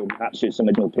somewhat, or perhaps with some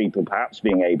additional people perhaps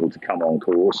being able to come on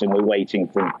course, and we're waiting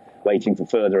for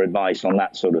further advice on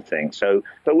that sort of thing. So,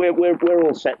 but we're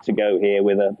all set to go here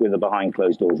with a behind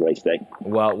closed doors race day.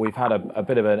 Well, we've had a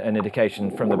bit of an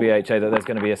indication from the BHA that there's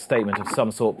going to be a statement of some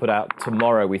sort put out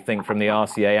tomorrow, we think, from the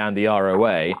RCA and the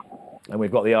ROA. And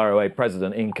we've got the ROA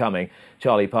president incoming,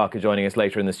 Charlie Parker, joining us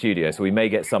later in the studio. So we may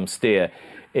get some steer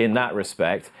in that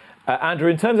respect. Andrew,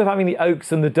 in terms of having the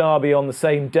Oaks and the Derby on the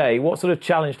same day, what sort of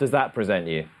challenge does that present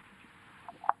you?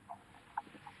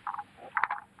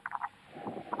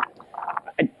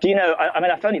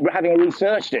 I found it, having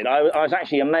researched it, I was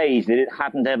actually amazed that it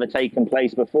hadn't ever taken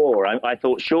place before. I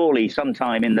thought surely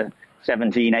sometime in the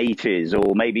 1780s,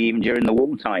 or maybe even during the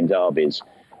wartime derbies,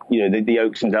 the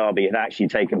Oaks and Derby had actually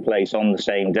taken place on the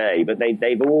same day, but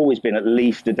they've always been at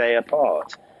least a day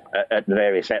apart at the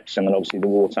various Epsom and obviously the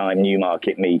wartime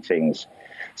Newmarket meetings.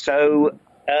 So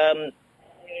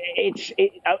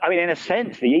I mean, in a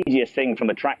sense, the easiest thing from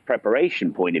a track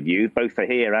preparation point of view, both for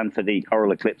here and for the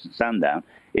Coral Eclipse at Sandown,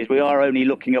 is we are only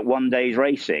looking at one day's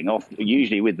racing.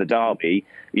 Usually with the Derby,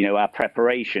 our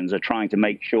preparations are trying to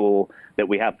make sure that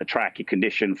we have the track in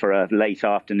condition for a late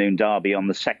afternoon Derby on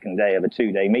the second day of a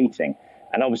 2-day meeting.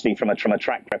 And obviously, from a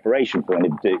track preparation point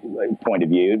of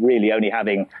view, really only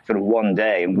having sort of one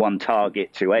day and one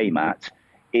target to aim at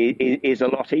is a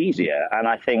lot easier. And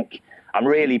I think I'm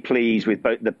really pleased with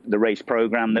both the race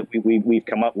programme that we've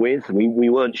come up with. We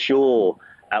weren't sure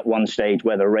at one stage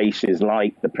whether races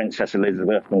like the Princess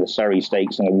Elizabeth and the Surrey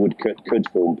Stakes and the Woodcote could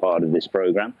form part of this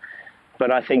programme.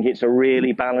 But I think it's a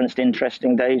really balanced,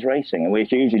 interesting day's racing, and we're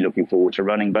hugely looking forward to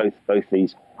running both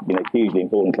these hugely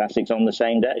important classics on the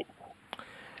same day.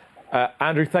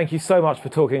 Andrew, thank you so much for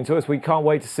talking to us. We can't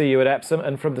wait to see you at Epsom.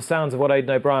 And from the sounds of what Aidan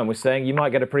O'Brien was saying, you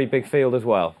might get a pretty big field as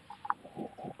well.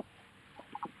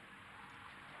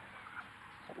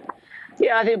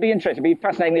 Yeah, I think it'll be interesting. It'll be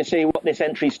fascinating to see what this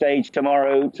entry stage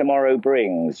tomorrow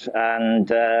brings.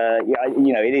 And,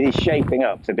 it is shaping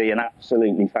up to be an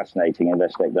absolutely fascinating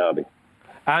Investec Derby.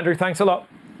 Andrew, thanks a lot.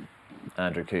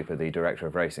 Andrew Cooper, the Director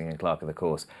of Racing and Clerk of the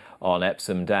Course on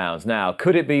Epsom Downs. Now,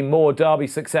 could it be more Derby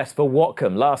success for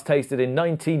Watcombe? Last tasted in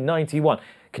 1991.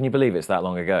 Can you believe it's that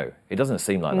long ago? It doesn't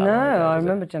seem like that long ago. No, I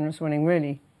remember Generous winning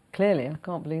really clearly. I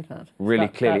can't believe that. Really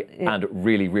clearly and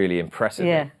really, really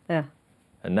impressively. Yeah.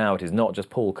 And now it is not just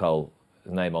Paul Cole's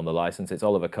name on the licence, it's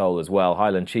Oliver Cole as well.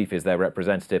 Highland Chief is their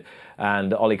representative.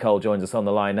 And Ollie Cole joins us on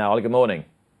the line now. Ollie, good morning.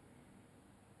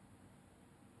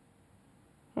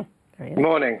 Good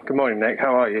morning, Nick.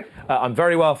 How are you? I'm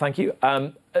very well, thank you.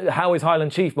 How is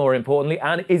Highland Chief, more importantly,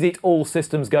 and is it all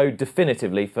systems go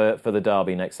definitively for the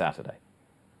Derby next Saturday?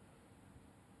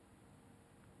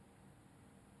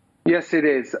 Yes, it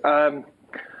is.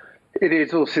 It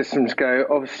is all systems go.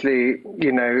 Obviously,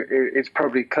 it's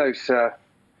probably closer.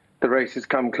 The race has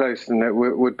come closer than it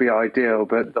would be ideal,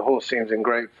 but the horse seems in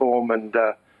great form and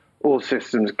all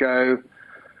systems go.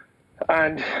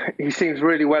 And he seems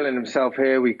really well in himself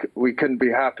here. We couldn't be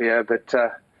happier, but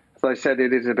as I said,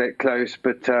 it is a bit close.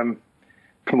 But from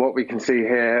what we can see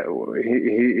here,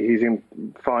 he's in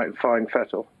fine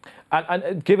fettle.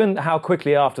 And given how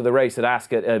quickly after the race at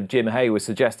Ascot, Jim Hay was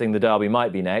suggesting the Derby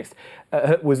might be next,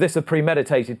 was this a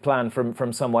premeditated plan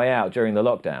from some way out during the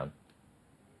lockdown?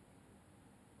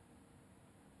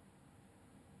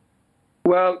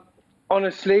 Well,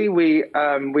 honestly, we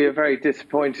are very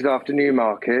disappointed after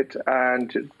Newmarket,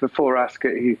 and before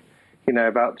Ascot,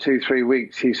 about 2-3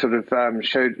 weeks, he sort of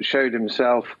showed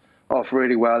himself off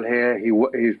really well here.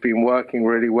 He's been working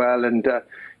really well, and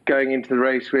going into the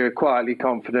race, we were quietly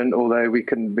confident, although we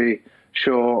couldn't be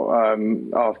sure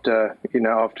after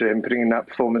him putting in that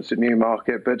performance at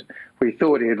Newmarket. But we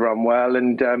thought he'd run well,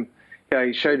 and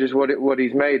he showed us what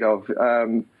he's made of.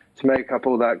 To make up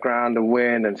all that ground and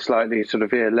win and slightly sort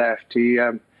of veer left, he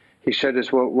showed us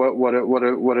what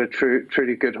a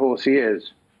truly good horse he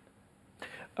is.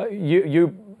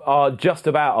 You are just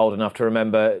about old enough to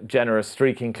remember Generous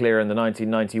streaking clear in the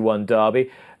 1991 Derby.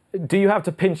 Do you have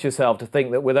to pinch yourself to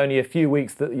think that with only a few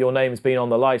weeks that your name's been on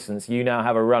the licence, you now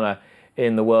have a runner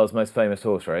in the world's most famous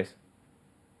horse race?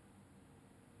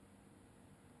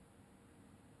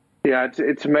 Yeah,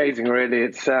 it's amazing, really.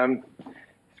 It's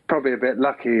probably a bit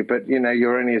lucky, but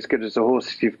you're only as good as the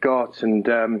horses you've got, and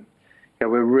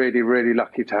we're really, really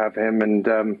lucky to have him, and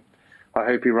I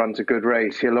hope he runs a good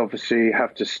race. He'll obviously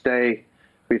have to stay.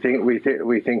 We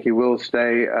think he will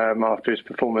stay after his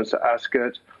performance at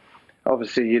Ascot.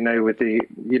 Obviously, with the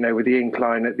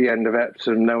incline at the end of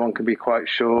Epsom, no one can be quite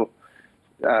sure.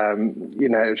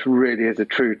 It really is a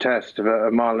true test of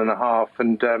a mile and a half,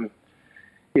 and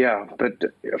but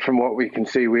from what we can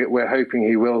see, we're hoping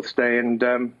he will stay, and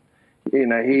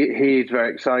he's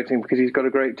very exciting because he's got a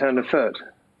great turn of foot.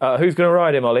 Who's going to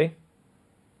ride him, Ollie?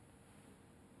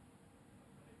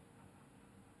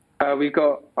 We've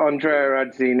got Andrea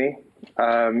Radzini.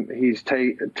 He's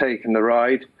taken the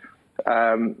ride.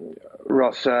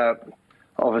 Rossa,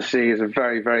 obviously, is a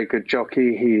very, very good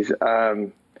jockey. He's,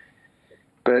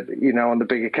 but on the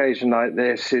big occasion like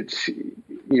this,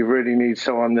 you really need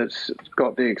someone that's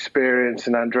got the experience.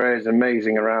 And Andrea is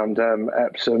amazing around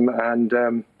Epsom,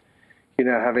 and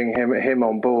having him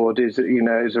on board is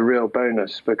a real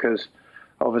bonus, because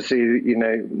obviously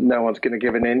no one's going to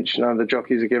give an inch. None of the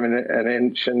jockeys are giving it an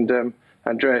inch, and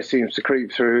Andrea seems to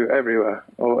creep through everywhere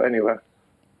or anywhere.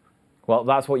 Well,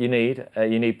 that's what you need.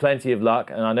 You need plenty of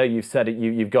luck, and I know you've said it.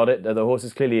 You've got it. The horse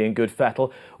is clearly in good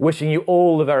fettle. Wishing you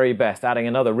all the very best. Adding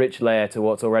another rich layer to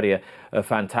what's already a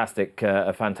fantastic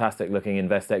looking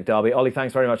Investec Derby. Ollie,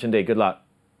 thanks very much indeed. Good luck.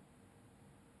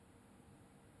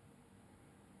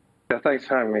 Yeah, thanks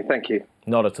for having me. Thank you.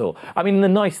 Not at all. I mean, the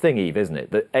nice thing, Eve, isn't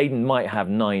it, that Aidan might have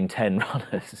 9-10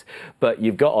 runners, but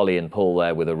you've got Ollie and Paul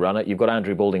there with a runner. You've got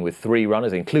Andrew Balding with 3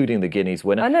 runners, including the Guineas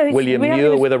winner. I know. William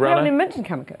Muir with a runner. We haven't even mentioned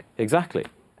Kameko. Exactly.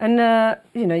 And,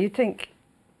 you'd think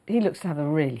he looks to have a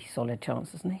really solid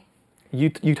chance, doesn't he?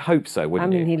 You'd hope so,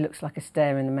 wouldn't you? I mean, he looks like a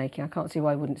stair in the making. I can't see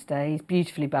why he wouldn't stay. He's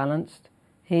beautifully balanced.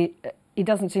 He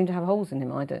doesn't seem to have holes in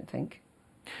him, I don't think.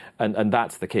 And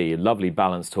that's the key, a lovely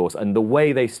balanced horse. And the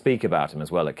way they speak about him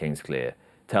as well at Kingsclear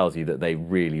tells you that they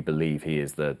really believe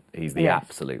he's the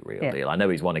absolute real deal. I know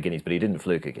he's won a Guineas, but he didn't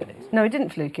fluke a Guineas. No, he didn't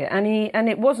fluke it. And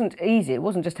it wasn't easy. It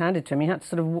wasn't just handed to him. He had to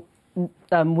sort of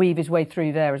weave his way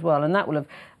through there as well. And that will have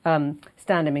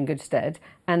stand him in good stead.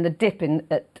 And the dip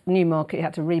at Newmarket, he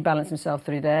had to rebalance himself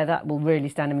through there. That will really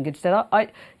stand him in good stead. I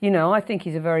think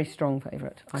he's a very strong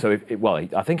favourite. I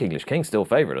think English King's still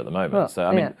favourite at the moment. Well, so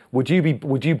I mean, would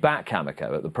you back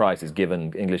Kameko at the prices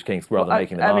given English King's rather than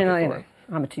making the market for it?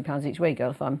 I'm a £2 each way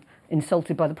girl if I'm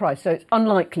insulted by the price, so it's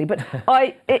unlikely. But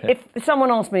if someone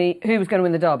asked me who was going to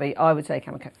win the Derby, I would say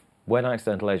Kameko. When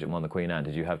Accidental Agent won the Queen Anne,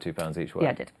 did you have £2 each way? Yeah,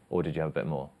 I did. Or did you have a bit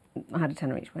more? I had a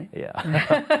tenner each way. Yeah.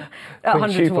 At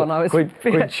 100 to 1, I was...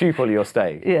 Quintuple your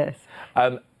stake. Yes.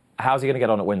 How's he going to get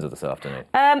on at Windsor this afternoon?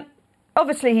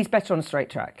 Obviously, he's better on a straight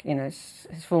track. his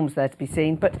form's there to be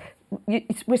seen, but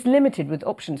it's limited with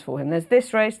options for him. There's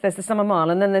this race, there's the Summer Mile,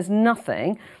 and then there's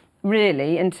nothing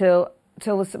really until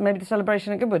maybe the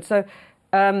celebration at Goodwood. So,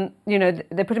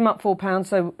 they put him up £4.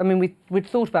 So, I mean, we'd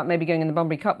thought about maybe going in the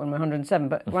Bunbury Cup when we're 107,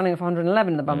 but running off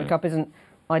 111 in the Bunbury Cup isn't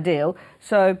ideal.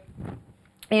 So,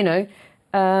 we'll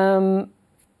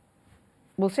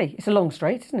see. It's a long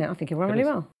straight, isn't it? I think he'll run really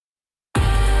well.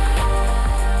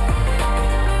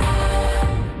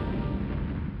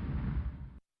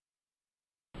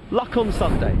 Luck on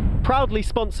Sunday, proudly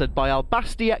sponsored by Al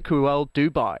Basti Equiworld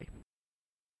Dubai.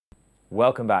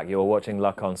 Welcome back. You're watching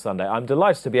Luck on Sunday. I'm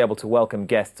delighted to be able to welcome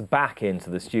guests back into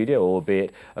the studio,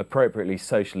 albeit appropriately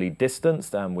socially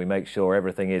distanced, and we make sure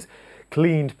everything is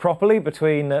cleaned properly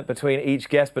between each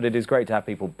guest, but it is great to have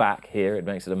people back here. It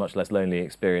makes it a much less lonely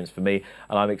experience for me,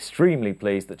 and I'm extremely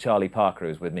pleased that Charlie Parker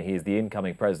is with me. He is the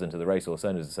incoming president of the Racehorse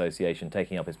Owners Association,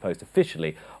 taking up his post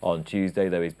officially on Tuesday,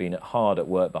 though he's been hard at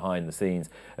work behind the scenes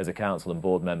as a council and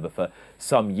board member for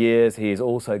some years. He is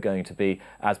also going to be,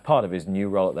 as part of his new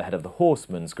role at the head of the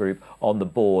Horsemen's Group, on the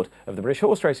board of the British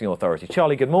Horse Racing Authority.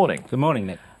 Charlie, good morning. Good morning,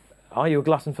 Nick. Are you a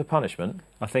glutton for punishment?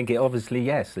 I think obviously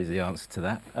yes is the answer to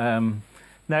that.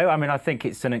 No, I mean, I think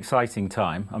it's an exciting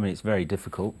time. I mean, it's very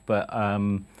difficult, but, I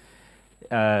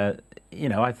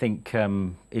think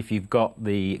if you've got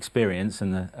the experience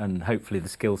and hopefully the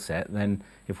skill set, then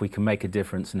if we can make a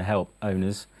difference and help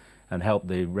owners and help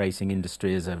the racing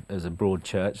industry as a broad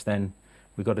church, then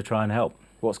we've got to try and help.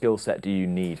 What skill set do you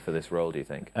need for this role, do you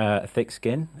think? Thick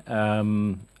skin.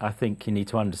 I think you need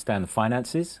to understand the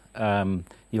finances.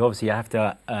 You obviously have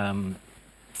to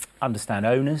understand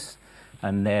owners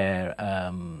and their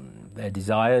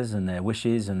desires and their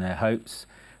wishes and their hopes,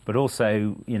 but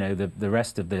also, the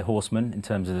rest of the horsemen in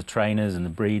terms of the trainers and the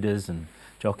breeders and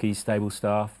jockeys, stable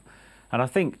staff. And I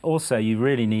think also you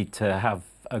really need to have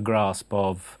a grasp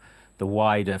of the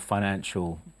wider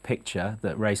financial picture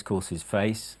that racecourses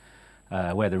face,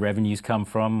 where the revenues come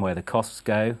from, where the costs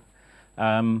go,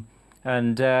 and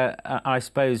I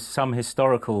suppose some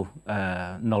historical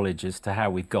knowledge as to how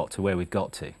we've got to where we've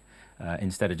got to,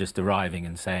 instead of just arriving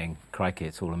and saying, crikey,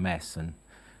 it's all a mess, and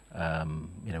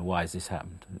why has this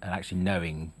happened, and actually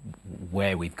knowing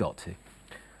where we've got to.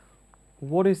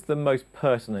 What is the most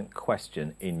pertinent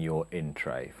question in your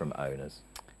in-tray from owners?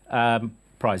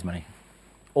 Prize money.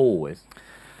 Always?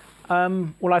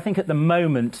 Well, I think at the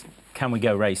moment, can we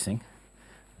go racing?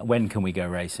 When can we go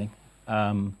racing?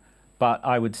 But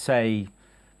I would say,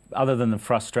 other than the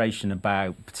frustration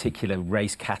about particular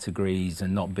race categories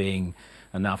and not being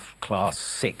enough Class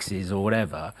 6s or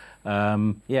whatever,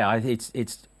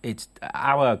 it's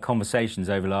our conversations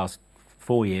over the last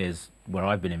 4 years where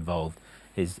I've been involved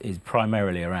is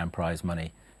primarily around prize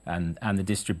money and the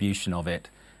distribution of it,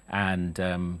 and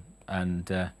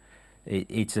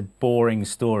it's a boring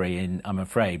story, I'm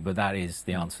afraid, but that is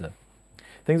the answer.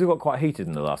 Things have got quite heated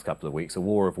in the last couple of weeks. A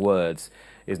war of words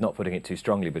is not putting it too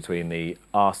strongly between the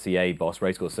RCA boss,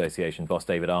 Racecourse Association boss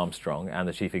David Armstrong, and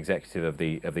the chief executive of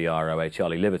the ROA,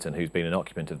 Charlie Liverton, who's been an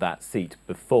occupant of that seat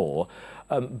before.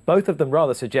 Both of them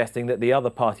rather suggesting that the other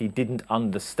party didn't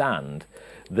understand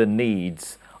the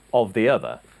needs of the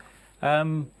other.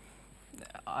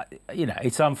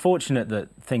 It's unfortunate that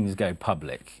things go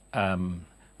public.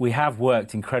 We have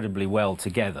worked incredibly well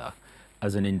together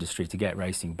as an industry to get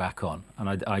racing back on,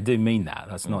 and I do mean that.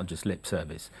 That's not just lip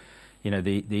service.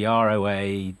 the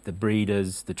ROA, the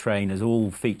breeders, the trainers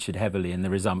all featured heavily in the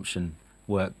resumption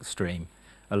work stream,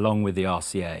 along with the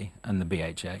RCA and the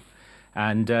BHA.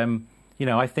 And,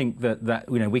 I think that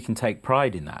we can take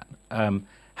pride in that.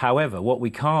 However, what we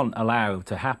can't allow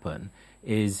to happen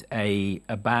is a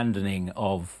abandoning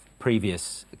of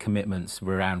previous commitments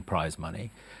around prize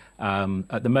money.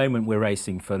 At the moment, we're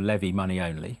racing for levy money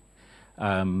only,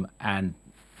 and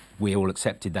we all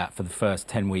accepted that for the first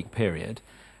 10-week period.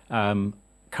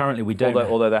 Currently, we don't.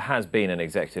 Although there has been an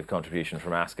executive contribution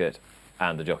from Ascot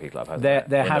and the Jockey Club, hasn't there?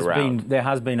 There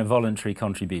has been a voluntary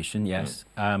contribution, yes.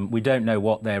 We don't know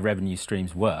what their revenue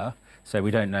streams were, so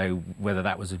we don't know whether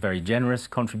that was a very generous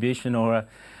contribution or a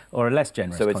less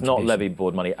generous contribution. So it's not levy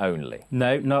board money only?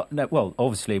 No. Well,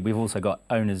 obviously, we've also got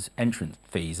owners' entrance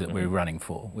fees that we're running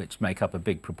for, which make up a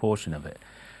big proportion of it.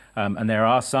 And there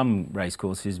are some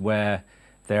racecourses where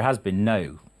there has been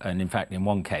no, and in fact, in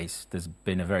one case, there's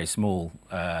been a very small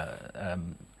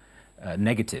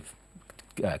negative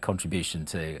contribution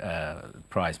to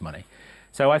prize money.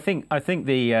 So I think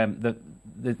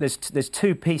there's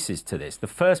two pieces to this. The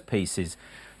first piece is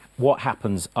what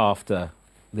happens after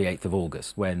the 8th of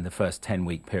August when the first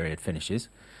 10-week period finishes,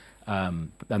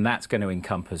 and that's going to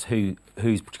encompass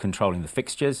who's controlling the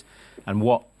fixtures and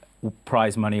what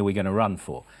prize money are we going to run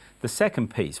for. The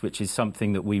second piece, which is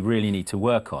something that we really need to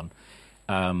work on,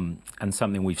 and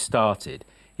something we've started,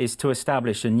 is to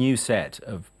establish a new set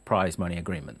of prize money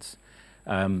agreements.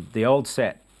 The old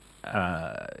set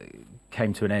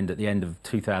came to an end at the end of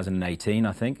 2018,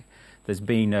 I think. There's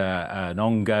been an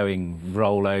ongoing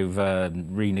rollover,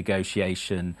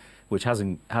 renegotiation, which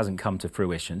hasn't come to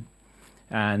fruition.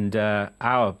 And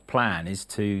our plan is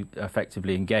to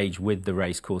effectively engage with the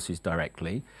racecourses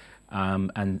directly,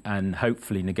 and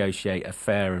hopefully negotiate a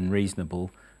fair and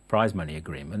reasonable prize money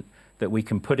agreement that we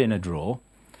can put in a drawer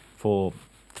for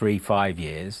 3-5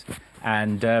 years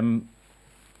and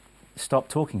stop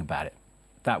talking about it.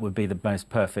 That would be the most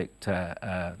perfect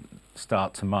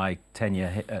start to my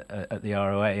tenure at the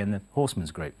ROA and the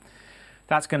Horsemen's Group.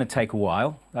 That's going to take a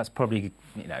while. That's probably,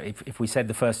 if we said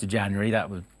the 1st of January,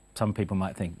 some people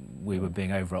might think we were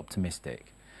being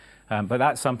over-optimistic. But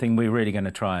that's something we're really going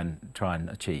to try and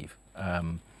achieve.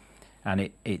 I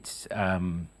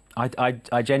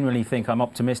genuinely think I'm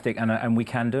optimistic and we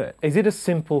can do it. Is it a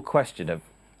simple question of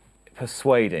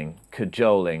persuading,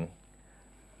 cajoling,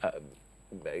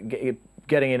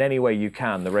 getting in any way you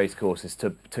can the racecourses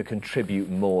to contribute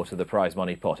more to the prize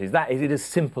money pot? Is it as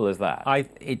simple as that?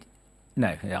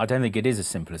 No, I don't think it is as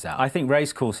simple as that. I think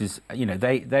racecourses,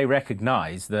 they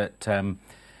recognise that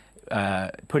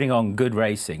putting on good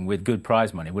racing with good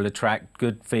prize money will attract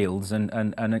good fields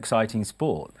and exciting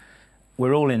sport.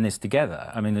 We're all in this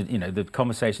together. I mean, the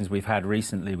conversations we've had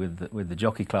recently with the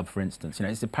Jockey Club, for instance,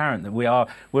 it's apparent that we're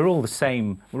all on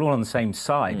the same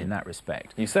side in that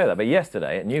respect. You say that, but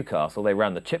yesterday at Newcastle they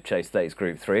ran the Chip Chase Stakes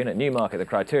Group 3, and at Newmarket the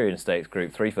Criterion Stakes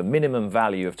Group 3 for minimum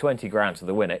value of 20 grand to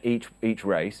the winner each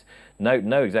race.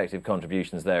 No executive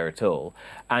contributions there at all,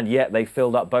 and yet they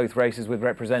filled up both races with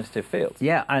representative fields.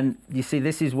 Yeah, and you see,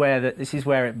 this is where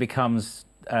it becomes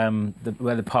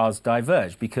where the paths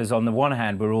diverge, because on the one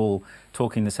hand we're all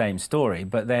talking the same story,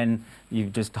 but then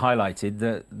you've just highlighted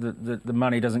that the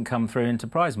money doesn't come through into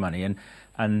prize money, and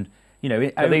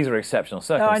these are exceptional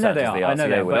circumstances. No, I know they are. The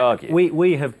RCA would argue.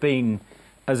 We have been,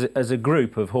 as a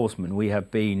group of horsemen, we have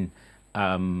been.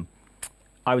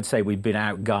 I would say we've been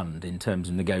outgunned in terms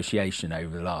of negotiation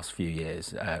over the last few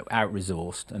years,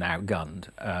 out-resourced and outgunned.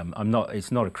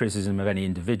 It's not a criticism of any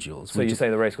individuals. So you say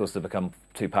the racecourses have become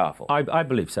too powerful? I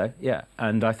believe so, yeah.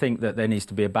 And I think that there needs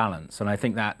to be a balance. And I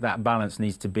think that balance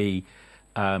needs to be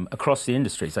across the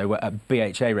industry. So a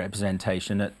BHA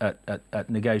representation at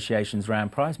negotiations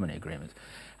around prize money agreements.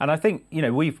 And I think,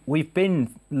 we've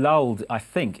been lulled, I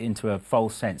think, into a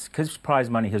false sense, because prize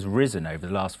money has risen over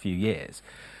the last few years.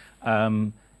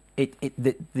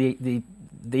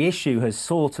 The issue has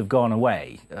sort of gone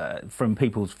away from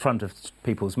people's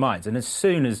minds, and as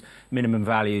soon as minimum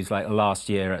values, like last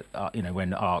year,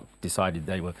 when ARC decided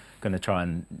they were going to try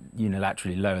and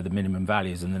unilaterally lower the minimum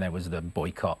values, and then there was the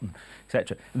boycott,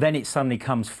 etc., then it suddenly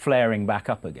comes flaring back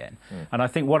up again. And I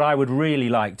think what I would really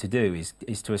like to do is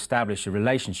to establish a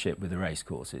relationship with the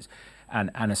racecourses,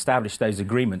 and establish those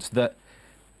agreements that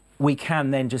we can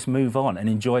then just move on and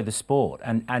enjoy the sport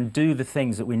and do the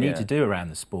things that we need to do around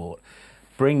the sport.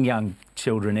 Bring young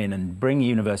children in and bring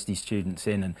university students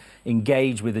in and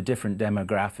engage with a different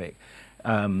demographic.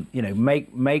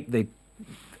 Make the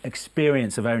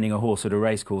experience of owning a horse at a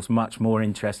racecourse much more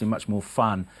interesting, much more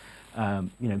fun.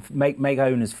 Make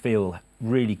owners feel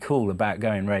really cool about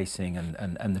going racing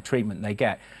and the treatment they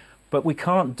get. But we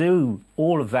can't do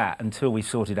all of that until we've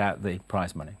sorted out the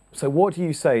prize money. So what do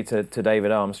you say to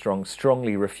David Armstrong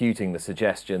strongly refuting the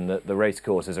suggestion that the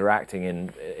racecourses are acting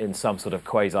in some sort of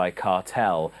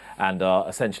quasi-cartel and are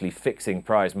essentially fixing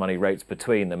prize money rates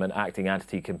between them and acting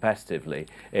anti-competitively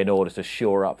in order to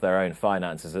shore up their own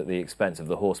finances at the expense of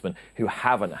the horsemen who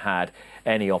haven't had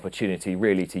any opportunity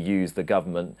really to use the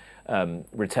government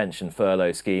retention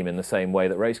furlough scheme in the same way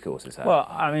that racecourses have? Well,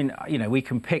 I mean, we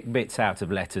can pick bits out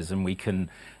of letters and we can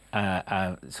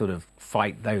sort of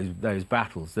fight those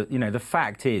battles. That the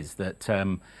fact is that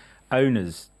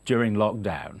owners during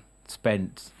lockdown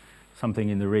spent something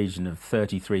in the region of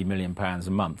 £33 million a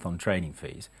month on training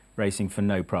fees, racing for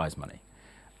no prize money.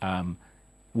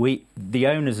 The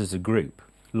owners as a group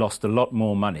lost a lot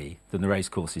more money than the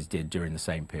racecourses did during the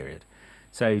same period.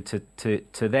 So to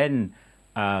then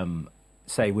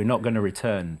say we're not going to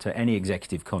return to any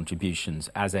executive contributions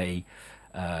as a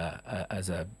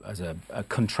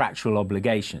contractual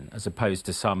obligation, as opposed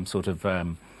to some sort of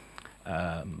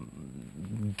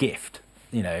gift.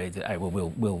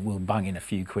 We'll bung in a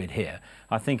few quid here.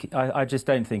 I just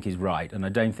don't think is right, and I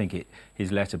don't think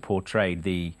his letter portrayed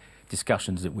the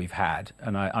discussions that we've had,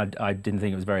 and I didn't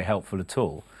think it was very helpful at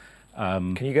all.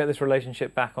 Can you get this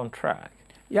relationship back on track?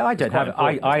 Yeah, I don't have.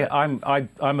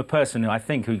 I'm a person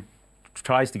who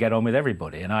tries to get on with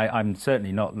everybody, and I'm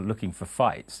certainly not looking for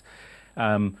fights.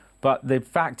 But the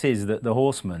fact is that the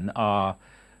horsemen are,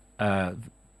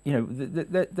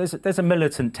 there's a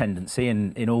militant tendency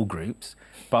in all groups,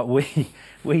 but we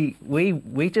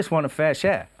just want a fair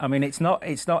share. I mean, it's not.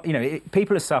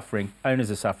 People are suffering, owners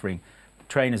are suffering,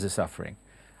 trainers are suffering.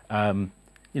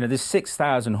 There's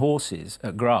 6,000 horses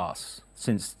at grass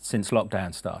since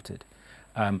lockdown started.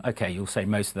 Okay, you'll say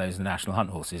most of those are national hunt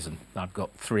horses, and I've got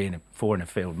 4 in a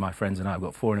field. My friends and I have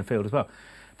got 4 in a field as well.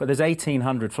 But there's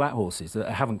 1,800 flat horses that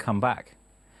haven't come back.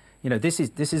 This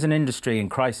is an industry in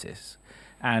crisis,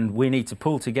 and we need to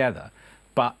pull together.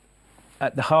 But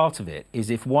at the heart of it is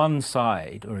if one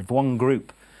side or if one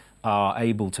group are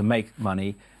able to make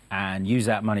money and use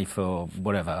that money for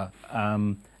whatever,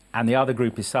 and the other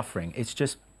group is suffering, it's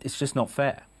just not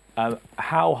fair.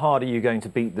 How hard are you going to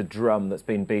beat the drum that's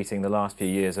been beating the last few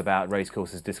years about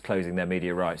racecourses disclosing their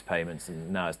media rights payments,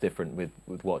 and now it's different with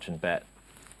Watch and Bet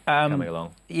coming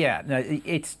along? Yeah, no,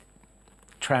 it's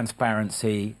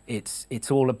transparency.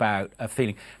 It's all about a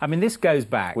feeling. I mean, this goes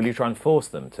back. Will you try and force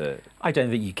them to? I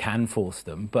don't think you can force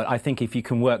them, but I think if you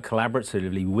can work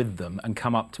collaboratively with them and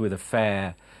come up with a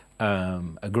fair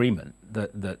agreement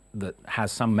that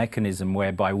has some mechanism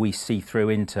whereby we see through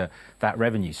into that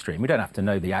revenue stream. We don't have to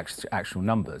know the actual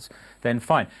numbers. Then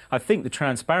fine. I think the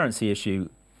transparency issue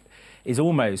is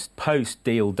almost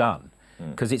post-deal done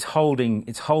because it's holding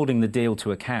the deal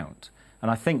to account. And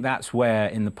I think that's where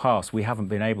in the past we haven't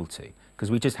been able to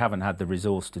because we just haven't had the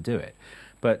resource to do it.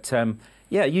 But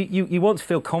you want to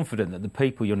feel confident that the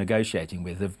people you're negotiating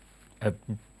with have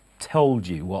told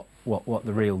you what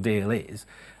the real deal is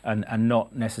and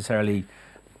not necessarily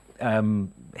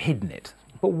hidden it.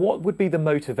 But what would be the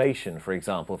motivation, for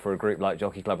example, for a group like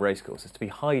Jockey Club Racecourses to be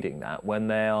hiding that when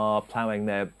they are ploughing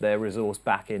their resource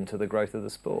back into the growth of the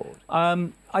sport?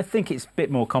 I think it's a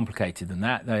bit more complicated than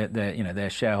that. They're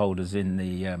shareholders in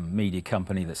the media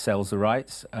company that sells the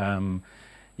rights.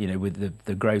 With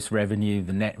the gross revenue,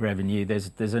 the net revenue,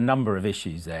 there's a number of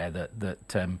issues there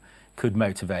that could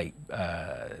motivate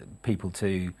people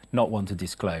to not want to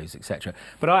disclose, etc.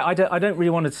 But I don't really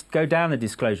want to go down the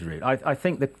disclosure route. I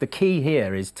think the key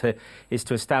here is to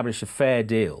establish a fair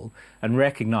deal and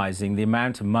recognising the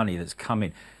amount of money that's come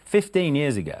in. 15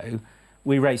 years ago,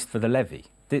 we raced for the levy.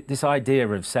 This idea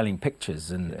of selling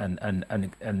pictures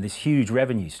and this huge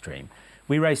revenue stream,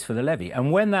 we raced for the levy.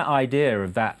 And when that idea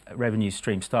of that revenue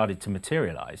stream started to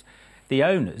materialise, the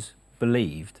owners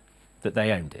believed that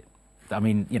they owned it. I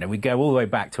mean, we go all the way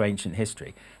back to ancient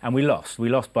history, and we lost. We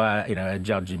lost by a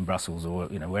judge in Brussels or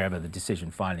wherever the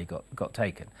decision finally got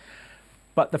taken.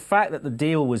 But the fact that the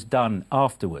deal was done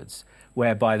afterwards,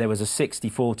 whereby there was a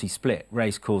 60-40 split,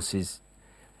 racecourses,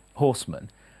 horsemen,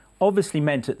 obviously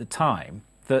meant at the time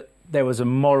that there was a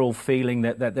moral feeling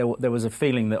that there was a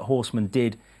feeling that horsemen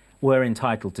were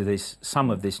entitled to some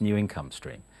of this new income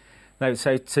stream. Now,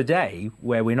 so today,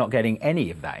 where we're not getting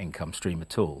any of that income stream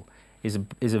at all, is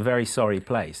a very sorry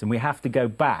place. And we have to go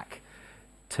back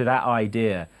to that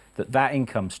idea that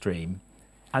income stream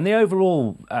and the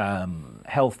overall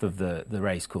health of the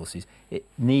race courses, it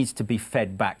needs to be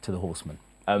fed back to the horsemen.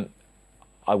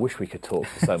 I wish we could talk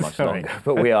for so much longer,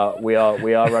 but we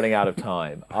are running out of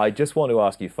time. I just want to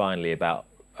ask you finally about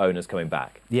owners coming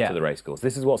back to the racecourse.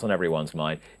 This is what's on everyone's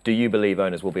mind. Do you believe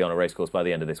owners will be on a racecourse by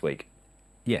the end of this week?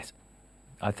 Yes.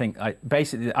 I think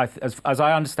as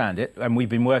I understand it, and we've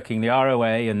been working, the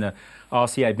ROA and the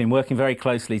RCA have been working very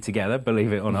closely together,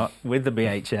 believe it or not, with the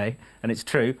BHA, and it's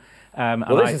true.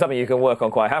 This is something you can work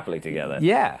on quite happily together.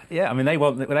 Yeah. I mean, they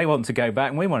want to go back,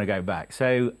 and we want to go back.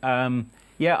 So,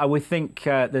 I would think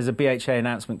there's a BHA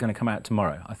announcement going to come out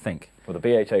tomorrow, I think. Well,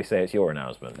 the BHA say it's your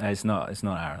announcement. It's not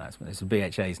our announcement. It's the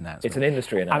BHA's announcement. It's an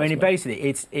industry announcement. I mean, basically,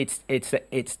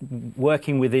 it's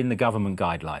working within the government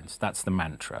guidelines. That's the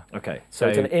mantra. Okay, so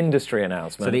it's an industry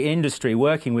announcement. So the industry,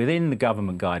 working within the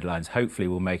government guidelines, hopefully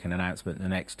will make an announcement in the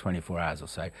next 24 hours or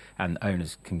so, and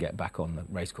owners can get back on the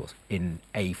racecourse in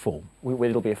a form.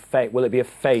 Will it be a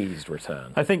phased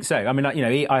return? I think so. I mean,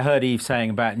 I heard Eve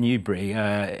saying about Newbury,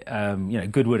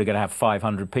 Goodwood are going to have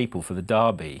 500 people for the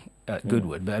Derby at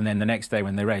Goodwood, and then the next day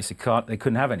when they race, they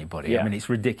couldn't have anybody. Yeah. I mean, it's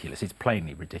ridiculous. It's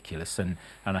plainly ridiculous, and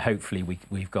hopefully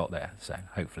we've got there. So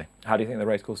hopefully. How do you think the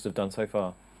racecourses have done so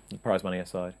far? Prize money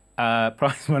aside.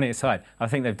 Prize money aside, I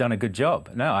think they've done a good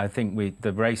job. No, I think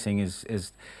the racing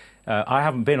is. I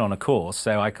haven't been on a course,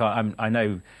 so I can't. I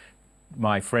know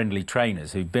my friendly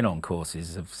trainers who've been on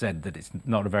courses have said that it's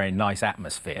not a very nice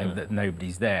atmosphere, that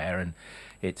nobody's there, and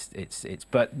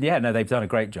but they've done a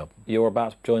great job. You're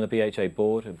about to join the BHA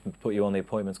board and put you on the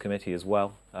appointments committee as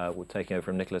well. We're taking over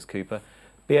from Nicholas Cooper.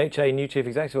 BHA new chief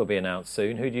executive will be announced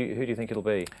soon. Who do you think it'll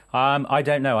be? I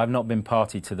don't know. I've not been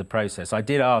party to the process. I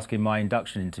did ask in my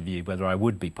induction interview whether I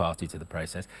would be party to the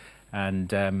process,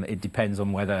 and it depends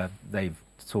on whether they've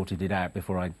sorted it out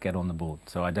before I get on the board.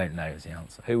 So I don't know is the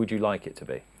answer. Who would you like it to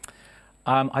be?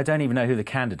 I don't even know who the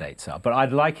candidates are, but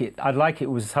I'd like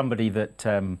it was somebody that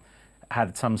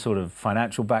had some sort of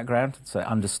financial background, so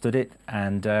understood it,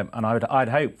 and I'd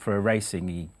hope for a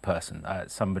racing person,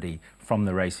 somebody from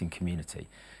the racing community,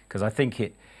 because I think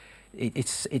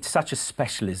it's such a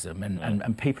specialism,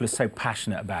 and people are so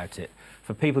passionate about it.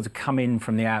 For people to come in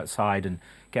from the outside and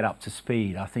get up to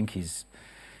speed, I think is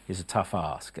a tough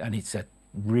ask, and it's a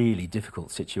really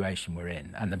difficult situation we're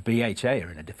in, and the BHA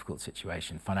are in a difficult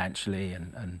situation financially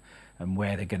and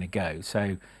where they're going to go.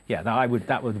 So that would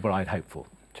be what I'd hope for.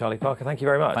 Charlie Parker, thank you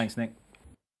very much. Thanks, Nick.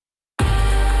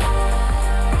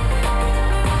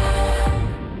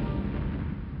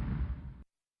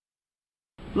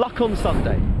 Luck on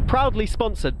Sunday, proudly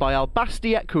sponsored by Al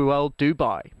Basti Equiworld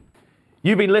Dubai.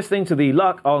 You've been listening to the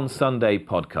Luck on Sunday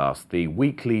podcast, the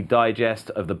weekly digest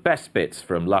of the best bits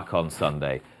from Luck on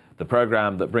Sunday, the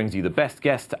programme that brings you the best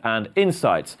guests and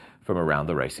insights from around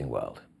the racing world.